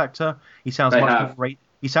voice actor. He sounds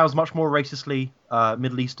He sounds much more racistly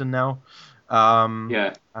Middle Eastern now. And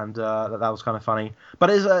that was kind of funny. But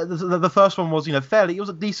the first one was, fairly. It was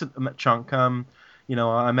a decent chunk. I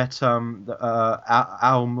met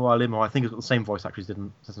Al Mualim, who I think is the same voice actor as did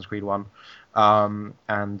in Assassin's Creed 1. He was kind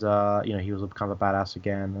of a badass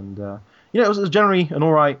again. And it was generally an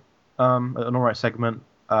all right segment.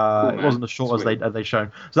 Cool, it wasn't as short as they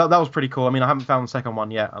shown. So that was pretty cool. I haven't found the second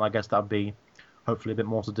one yet, and I guess that'd be hopefully a bit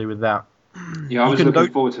more to do with that. Yeah, I was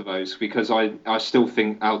looking forward to those because I still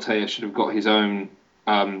think Altair should have got his own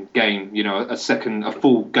game, a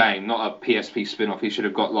full game, not a PSP spin-off. He should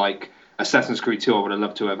have got like Assassin's Creed 2. I would have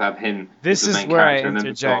loved to have him as the main character.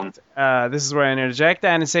 This is where I interject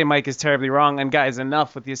and say Mike is terribly wrong. And guys,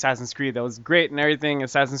 enough with the Assassin's Creed. That was great and everything.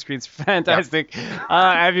 Assassin's Creed's fantastic.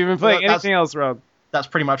 Have you been playing anything else, Rob? That's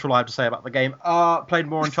pretty much all I have to say about the game. Played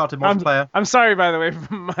more Uncharted multiplayer. I'm sorry, by the way,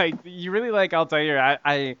 Mike. You really like Altair.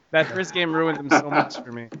 That first game ruined him so much for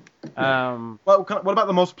me. Well, what about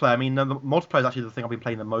the multiplayer? The multiplayer is actually the thing I've been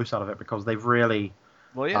playing the most out of it because they've really...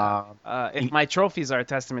 Well, yeah. If my trophies are a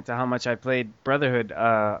testament to how much I played Brotherhood,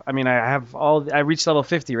 I reached level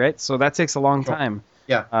 50, right? So that takes a long time.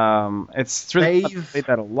 Yeah. It's really fun to play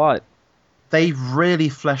that a lot. they've really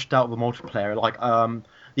fleshed out the multiplayer. Like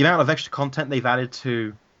the amount of extra content they've added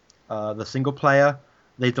to the single player,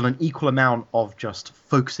 they've done an equal amount of just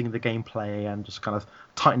focusing the gameplay and just kind of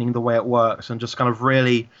tightening the way it works and just kind of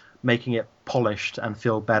really making it polished and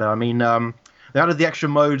feel better. I mean, they added the extra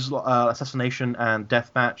modes, assassination and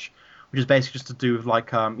deathmatch, which is basically just to do with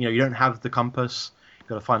like you don't have the compass, you've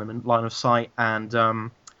got to find them in line of sight, and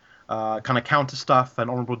kind of counter stuff and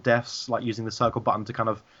honorable deaths, like using the circle button to kind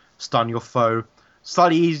of stun your foe.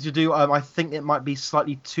 Slightly easy to do. I think it might be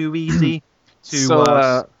slightly too easy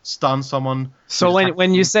to stun someone. So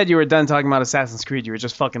when you said you were done talking about Assassin's Creed, you were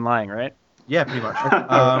just fucking lying, right? Yeah, pretty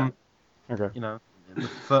much. Okay. You know,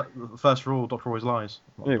 the first rule, Doctor always lies.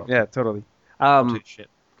 Yeah, totally. Shit,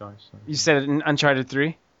 guys. So. You said it in Uncharted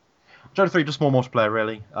 3? Uncharted 3, just more multiplayer,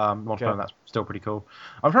 really. Multiplayer, that's still pretty cool.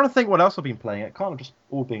 I'm trying to think what else I've been playing. It can't have just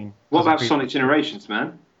all been... What about Sonic Generations,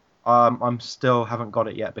 man? I'm still haven't got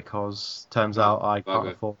it yet because turns out I can't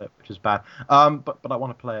afford it, which is bad. But I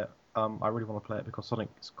want to play it. I really want to play it because Sonic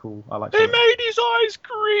is cool. I like. They made his eyes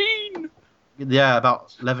green. Yeah,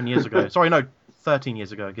 about 11 years ago. Sorry, no, 13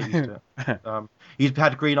 years ago. Get used to it. He's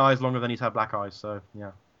had green eyes longer than he's had black eyes. So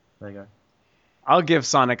yeah, there you go. I'll give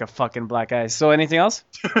Sonic a fucking black eye. So anything else?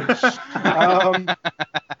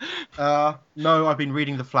 No, I've been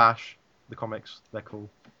reading The Flash, the comics. They're cool.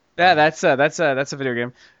 Yeah, that's a video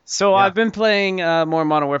game. So Yeah. I've been playing more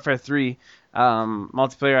Modern Warfare 3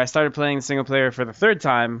 multiplayer. I started playing the single player for the third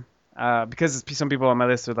time because some people on my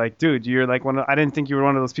list are like, dude, you're like I didn't think you were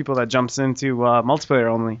one of those people that jumps into multiplayer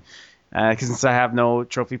only. Because since I have no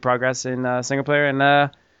trophy progress in single player,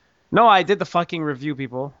 and no, I did the fucking review,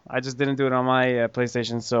 people. I just didn't do it on my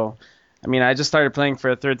PlayStation. So, I mean, I just started playing for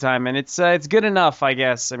a third time, and it's good enough, I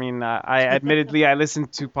guess. I mean, I admittedly I listen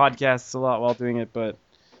to podcasts a lot while doing it, but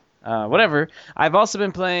whatever. I've also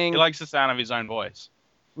been playing. He likes the sound of his own voice.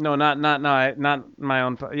 No, not my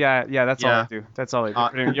own. Yeah, that's all I do. That's all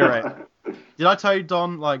I do. You're right. Did I tell you,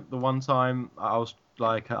 Don, like the one time I was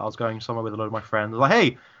going somewhere with a load of my friends, like,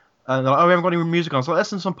 hey, and they're like, oh, we haven't got any music on, so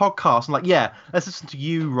let's listen to some podcasts. I'm like, yeah, let's listen to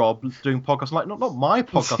you, Rob, doing podcasts. I'm like, not my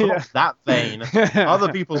podcast, I'm not that vain.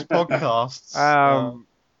 Other people's podcasts.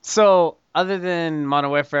 So other than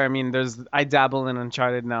Modern Warfare, I mean, I dabble in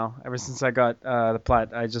Uncharted now. Ever since I got the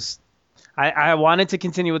plat, I wanted to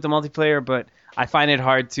continue with the multiplayer, but I find it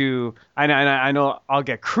hard to. I know I'll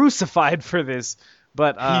get crucified for this,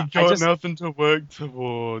 but nothing to work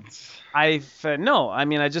towards. No, I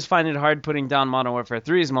mean, I just find it hard putting down Modern Warfare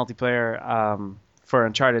 3's multiplayer for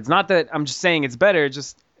Uncharted. It's not that I'm just saying it's better,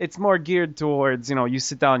 just it's more geared towards, you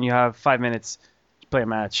sit down, you have 5 minutes to play a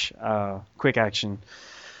match, quick action.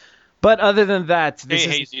 But other than that,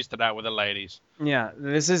 He's used to that with the ladies. Yeah,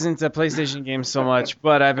 this isn't a PlayStation game so much,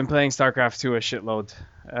 but I've been playing StarCraft 2 a shitload.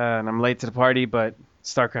 And I'm late to the party, but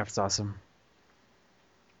StarCraft's awesome.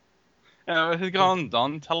 Go on,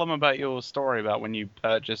 Don. Tell them about your story about when you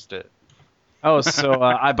purchased it. Oh, so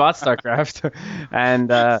I bought StarCraft,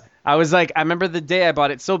 and I was like, I remember the day I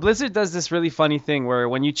bought it. So Blizzard does this really funny thing where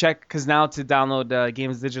when you check, because now to download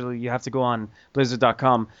games digitally, you have to go on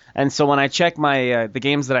Blizzard.com. And so when I check the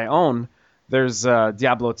games that I own, there's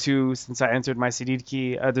Diablo 2, since I entered my CD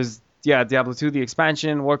key. There's Diablo 2, the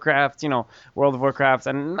expansion, Warcraft, World of Warcraft,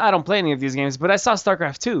 and I don't play any of these games, but I saw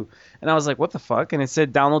StarCraft 2, and I was like, what the fuck? And it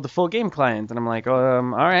said download the full game client, and I'm like, all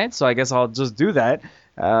right, so I guess I'll just do that.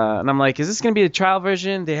 And I'm like, is this going to be a trial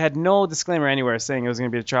version? They had no disclaimer anywhere saying it was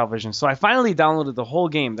going to be a trial version. So I finally downloaded the whole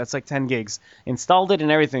game. That's like 10 gigs. Installed it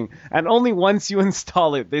and everything. And only once you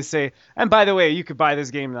install it, they say, and by the way, you could buy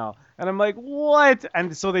this game now. And I'm like, what?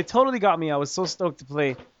 And so they totally got me. I was so stoked to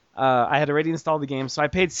play. I had already installed the game, so I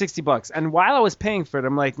paid $60. And while I was paying for it,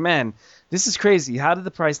 I'm like, man, this is crazy. How did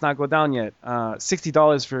the price not go down yet?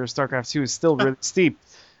 $60 for StarCraft 2 is still really steep.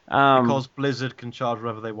 Because Blizzard can charge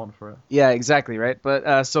whatever they want for it. Yeah, exactly, right?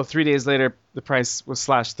 But so 3 days later, the price was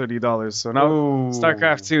slashed $30. So now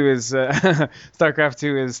StarCraft 2 is StarCraft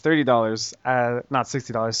 2 is $30, not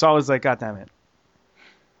 $60. So I was like, God damn it.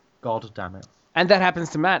 God damn it. And that happens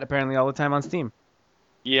to Matt apparently all the time on Steam.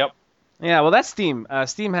 Yep. Yeah, well, that's Steam.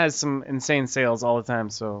 Steam has some insane sales all the time,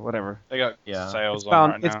 so whatever. They got sales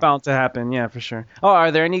on right now. It's bound to happen, yeah, for sure. Oh,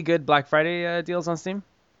 are there any good Black Friday deals on Steam?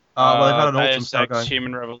 Well, they've had an autumn sale going.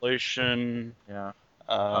 Human Revolution. Yeah.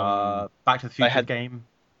 Back to the Future game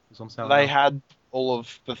was on sale. They had all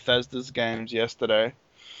of Bethesda's games yesterday.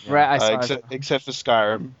 Yeah. Right, except for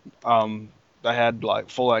Skyrim. They had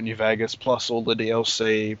like Fallout New Vegas plus all the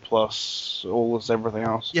DLC plus everything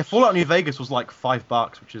else. Yeah, Fallout New Vegas was like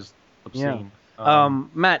 $5, which is obscene. Yeah.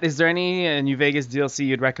 Matt, is there any New Vegas DLC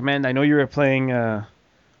you'd recommend? I know you were playing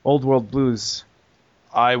Old World Blues.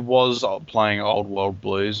 I was playing Old World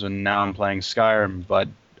Blues, and now I'm playing Skyrim. But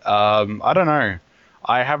I don't know.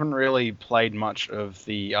 I haven't really played much of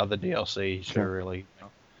the other DLC to really.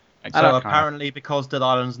 So apparently, because Dead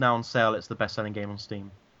Island's now on sale, it's the best-selling game on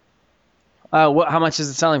Steam. How much is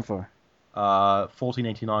it selling for?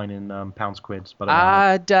 $14.89 in pounds quids. But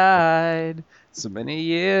I died so many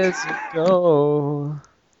years ago.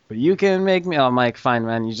 But you can make me. Oh, Mike, fine,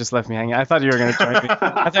 man. You just left me hanging. I thought you were gonna join me.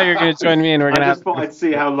 I thought you were gonna join me, and we're gonna. I just thought I'd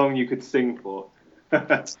see how long you could sing for.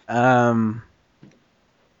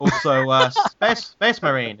 Also, Space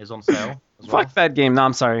Marine is on sale as well. Fuck that game. No,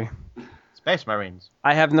 I'm sorry. Space Marines.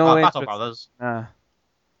 I have no Battle interest. Brothers.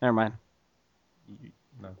 Never mind.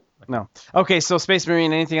 No. No. Okay, so Space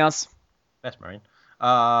Marine. Anything else? Space Marine.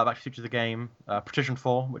 Back to Future the game. Partition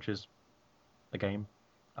 4, which is a game.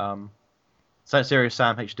 Serious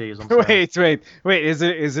Sam HD is on sale. Wait. Is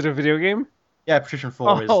it a video game? Yeah, Partition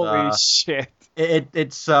 4 is. Holy shit.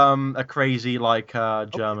 It's a crazy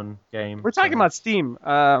German game. We're talking about Steam.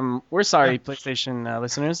 We're sorry, PlayStation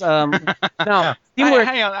listeners. No, Steam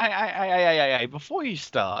hang on, hey, before you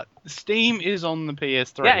start, Steam is on the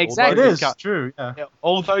PS3. Yeah, exactly. It is true. Yeah.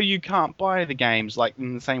 Although you can't buy the games like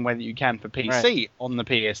in the same way that you can for PC on the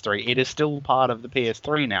PS3, it is still part of the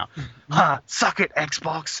PS3 now. Suck it,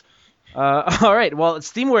 Xbox. All right. Well,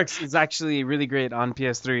 Steamworks is actually really great on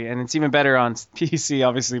PS3, and it's even better on PC,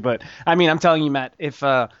 obviously. But I mean, I'm telling you, Matt, if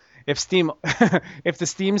Steam, if the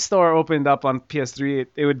Steam store opened up on PS3,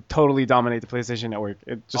 it would totally dominate the PlayStation Network.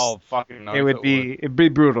 It'd be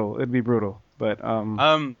brutal. It'd be brutal. But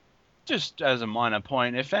just as a minor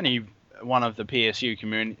point, if any one of the PSU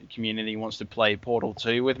community wants to play Portal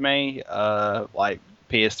 2 with me, like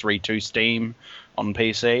PS3 to Steam on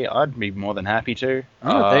PC, I'd be more than happy to.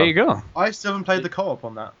 There you go. I still haven't played the co-op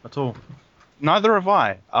on that at all. Neither have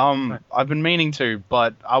I. I've been meaning to,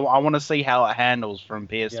 but I want to see how it handles from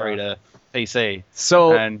PS3 to PC.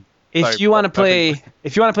 So if you want to play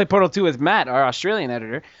Portal 2 with Matt, our Australian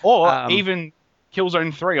editor, or even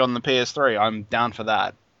Killzone 3 on the PS3, I'm down for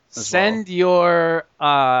that. Send your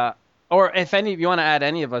or if you want to add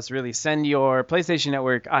any of us, really, send your PlayStation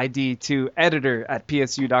Network ID to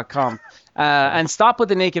editor@psu.com. And stop with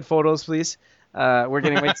the naked photos, please. We're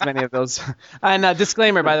getting way too many of those. And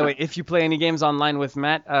disclaimer, by the way, if you play any games online with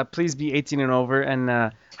Matt, please be 18 and over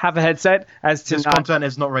and have a headset. This content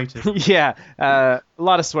is not rated. Yeah, a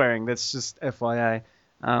lot of swearing. That's just FYI.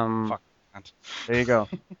 Fuck. There you go.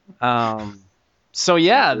 So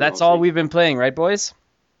yeah, that's all we've been playing, right, boys?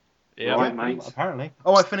 Yeah, right, mate. Apparently.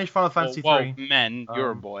 Oh, I finished Final Fantasy 3. Well, men,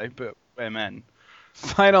 you're a boy, but we're men.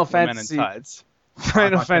 Final We're Fantasy. Men in tights.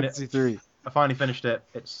 Final Fantasy 3. I finally finished it.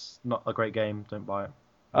 It's not a great game. Don't buy it.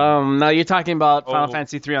 Now you're talking about Final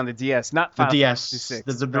Fantasy 3 on the DS, not Final Fantasy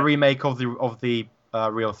 6. The remake of the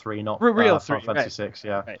Real 3, not Real 3, Final Fantasy 6.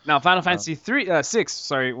 Yeah. Right. Now Final Fantasy 6,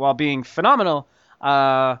 sorry, while being phenomenal,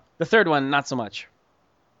 the third one not so much.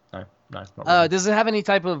 No, not really. Does it have any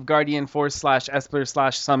type of Guardian Force / Esper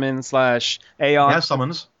 / Summon / Aeon? It has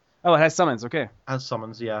summons. Oh, it has summons. Okay. Has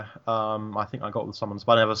summons, yeah. I think I got the summons,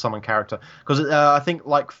 but I never summon character because I think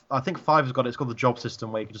 5 has got it. It's got the job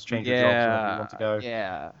system where you can just change your jobs wherever you want to go.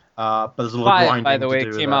 Yeah. But there's a lot of 5, grinding by the way,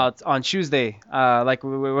 to do came out on Tuesday. I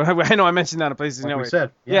know I mentioned that on PlayStation Network. We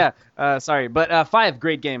said. Yeah. Sorry, but 5,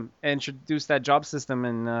 great game. Introduced that job system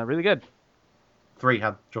and really good. 3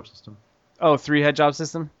 had job system. Oh, 3 had job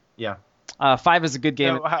system. Yeah. 5 is a good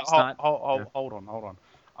game. No, hold on.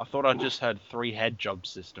 I thought I just heard 3 head job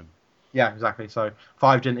system. Yeah, exactly. So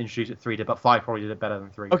 5 didn't introduce it, 3 did, but 5 probably did it better than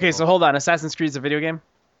 3. Okay, so hold on. Assassin's Creed's a video game?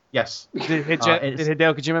 Yes. Did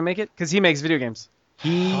Hideo Kojima make it? Because he makes video games.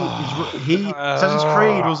 Assassin's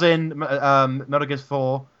Creed was in Metal Gear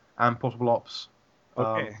 4 and Portable Ops.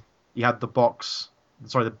 Okay. You had the box,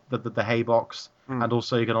 the hay box, and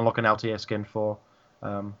also you can unlock an LTS skin for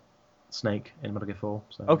Snake in Metal Gear 4.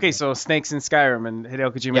 So, okay, so Snake's in Skyrim and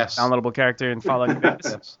Hideo Kojima is a downloadable character in Fallout New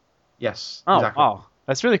Vegas. Yes. Oh, exactly. wow.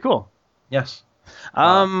 That's really cool. Yes.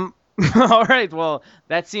 All right. Well,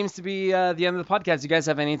 that seems to be the end of the podcast. You guys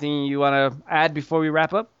have anything you want to add before we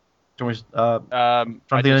wrap up? Do you want to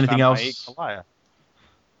think anything else? Maik the liar.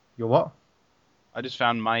 Your what? I just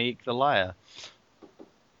found Maik the liar.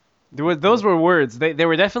 Those were words. They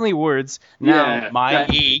were definitely words. Now,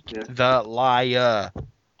 Maik the liar.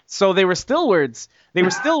 So they were still words. They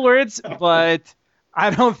were still words, but I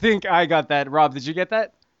don't think I got that. Rob, did you get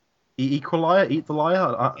that? Eat the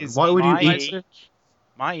liar? Why would you eat?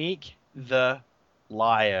 Maik the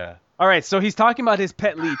liar. All right, so he's talking about his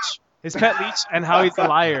pet leech. His pet leech and how he's a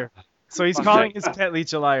liar. So he's calling his pet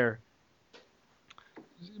leech a liar.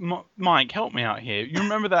 Mike, help me out here. You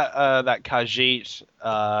remember that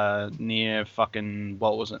Khajiit near fucking,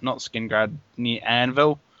 what was it? Not Skingrad, near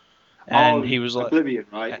Anvil, and he was like Oblivion,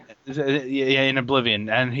 right? Yeah, in Oblivion,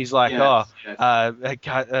 and he's like, Yes,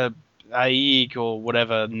 Aig or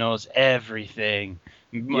whatever knows everything,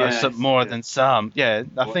 Yes, more yes. than some. Yeah,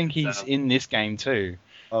 I More think than he's some. in this game too.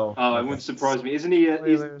 Oh, Oh, it wouldn't surprise me. Isn't he?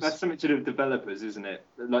 Spoilers. That's something to do with developers, isn't it?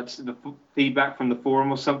 Like the feedback from the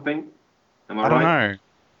forum or something. Am I I don't right? know.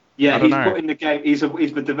 Yeah, I don't he's know. put in the game. He's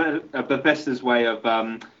Bethesda's way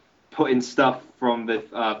of putting stuff from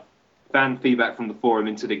the fan feedback from the forum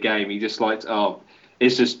into the game. He just likes,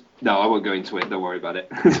 it's just no. I won't go into it. Don't worry about it.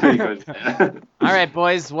 So he goes there. All right,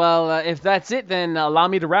 boys. Well, if that's it, then allow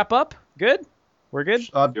me to wrap up. Good? We're good?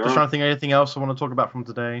 Sure. just trying to think of anything else I want to talk about from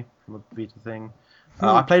today, from the Vita thing.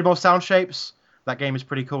 I played more Sound Shapes. That game is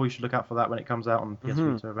pretty cool. You should look out for that when it comes out on PS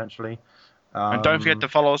Vita eventually. And don't forget to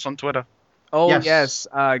follow us on Twitter. Oh, Yes. yes.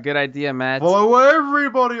 Good idea, Matt. follow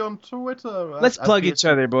everybody on Twitter. Let's At plug PS each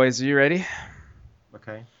other, boys. Are you ready?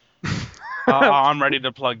 Okay. I'm ready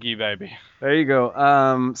to plug you, baby. There you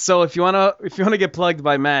go. So if you wanna get plugged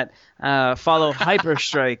by Matt, follow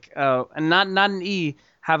Hyperstrike. And not an E,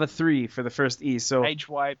 have a 3 for the first E. So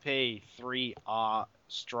HYP 3R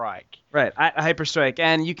Strike. right, at Hyperstrike,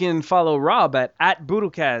 and you can follow Rob at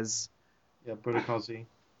Budukaz. Yeah, Budokazi.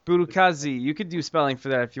 Budukazi. You could do spelling for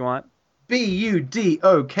that if you want.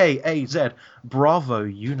 Budokaz. Bravo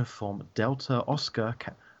Uniform Delta Oscar.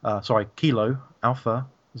 Kilo Alpha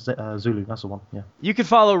Zulu. That's the one. Yeah. You could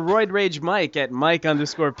follow Roid Rage Mike at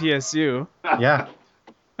Mike_PSU. Yeah.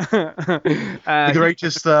 The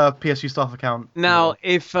greatest PSU staff account. Now,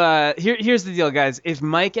 if here's the deal, guys. If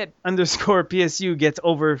Mike at _PSU gets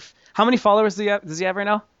over, how many followers does he have right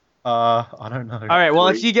now? I don't know. All right. Well,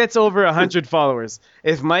 if 3. he gets over 100 followers,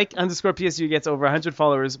 if Mike _PSU gets over 100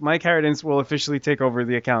 followers, Mike Harradence will officially take over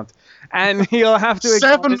the account, and he'll have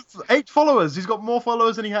to 8 followers. He's got more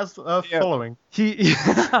followers than he has following. He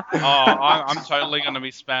I'm totally going to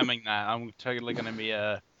be spamming that. I'm totally going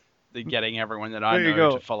to be getting everyone that I There you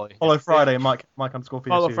know go. to follow. Follow Friday, Mike _PSU.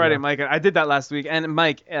 follow Friday, yeah. Mike. I did that last week, and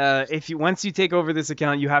Mike, once you take over this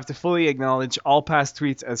account, you have to fully acknowledge all past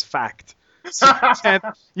tweets as fact. So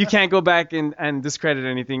you can't go back and discredit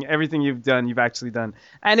anything. Everything you've done, you've actually done.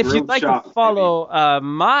 And if Real you'd like sharp, to follow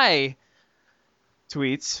my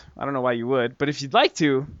tweets, I don't know why you would, but if you'd like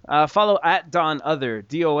to, follow at DonOther,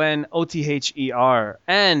 DonOther.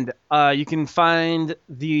 And you can find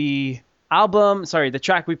the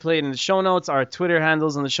track we played in the show notes, our Twitter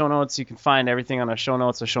handles in the show notes. You can find everything on our show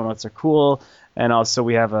notes. Our show notes are cool. And also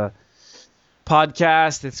we have a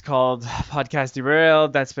podcast. It's called Podcast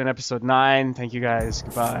Derailed. That's been episode 9. Thank you guys.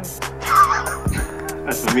 Goodbye.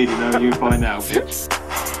 That's for me to know. You find out, bitch.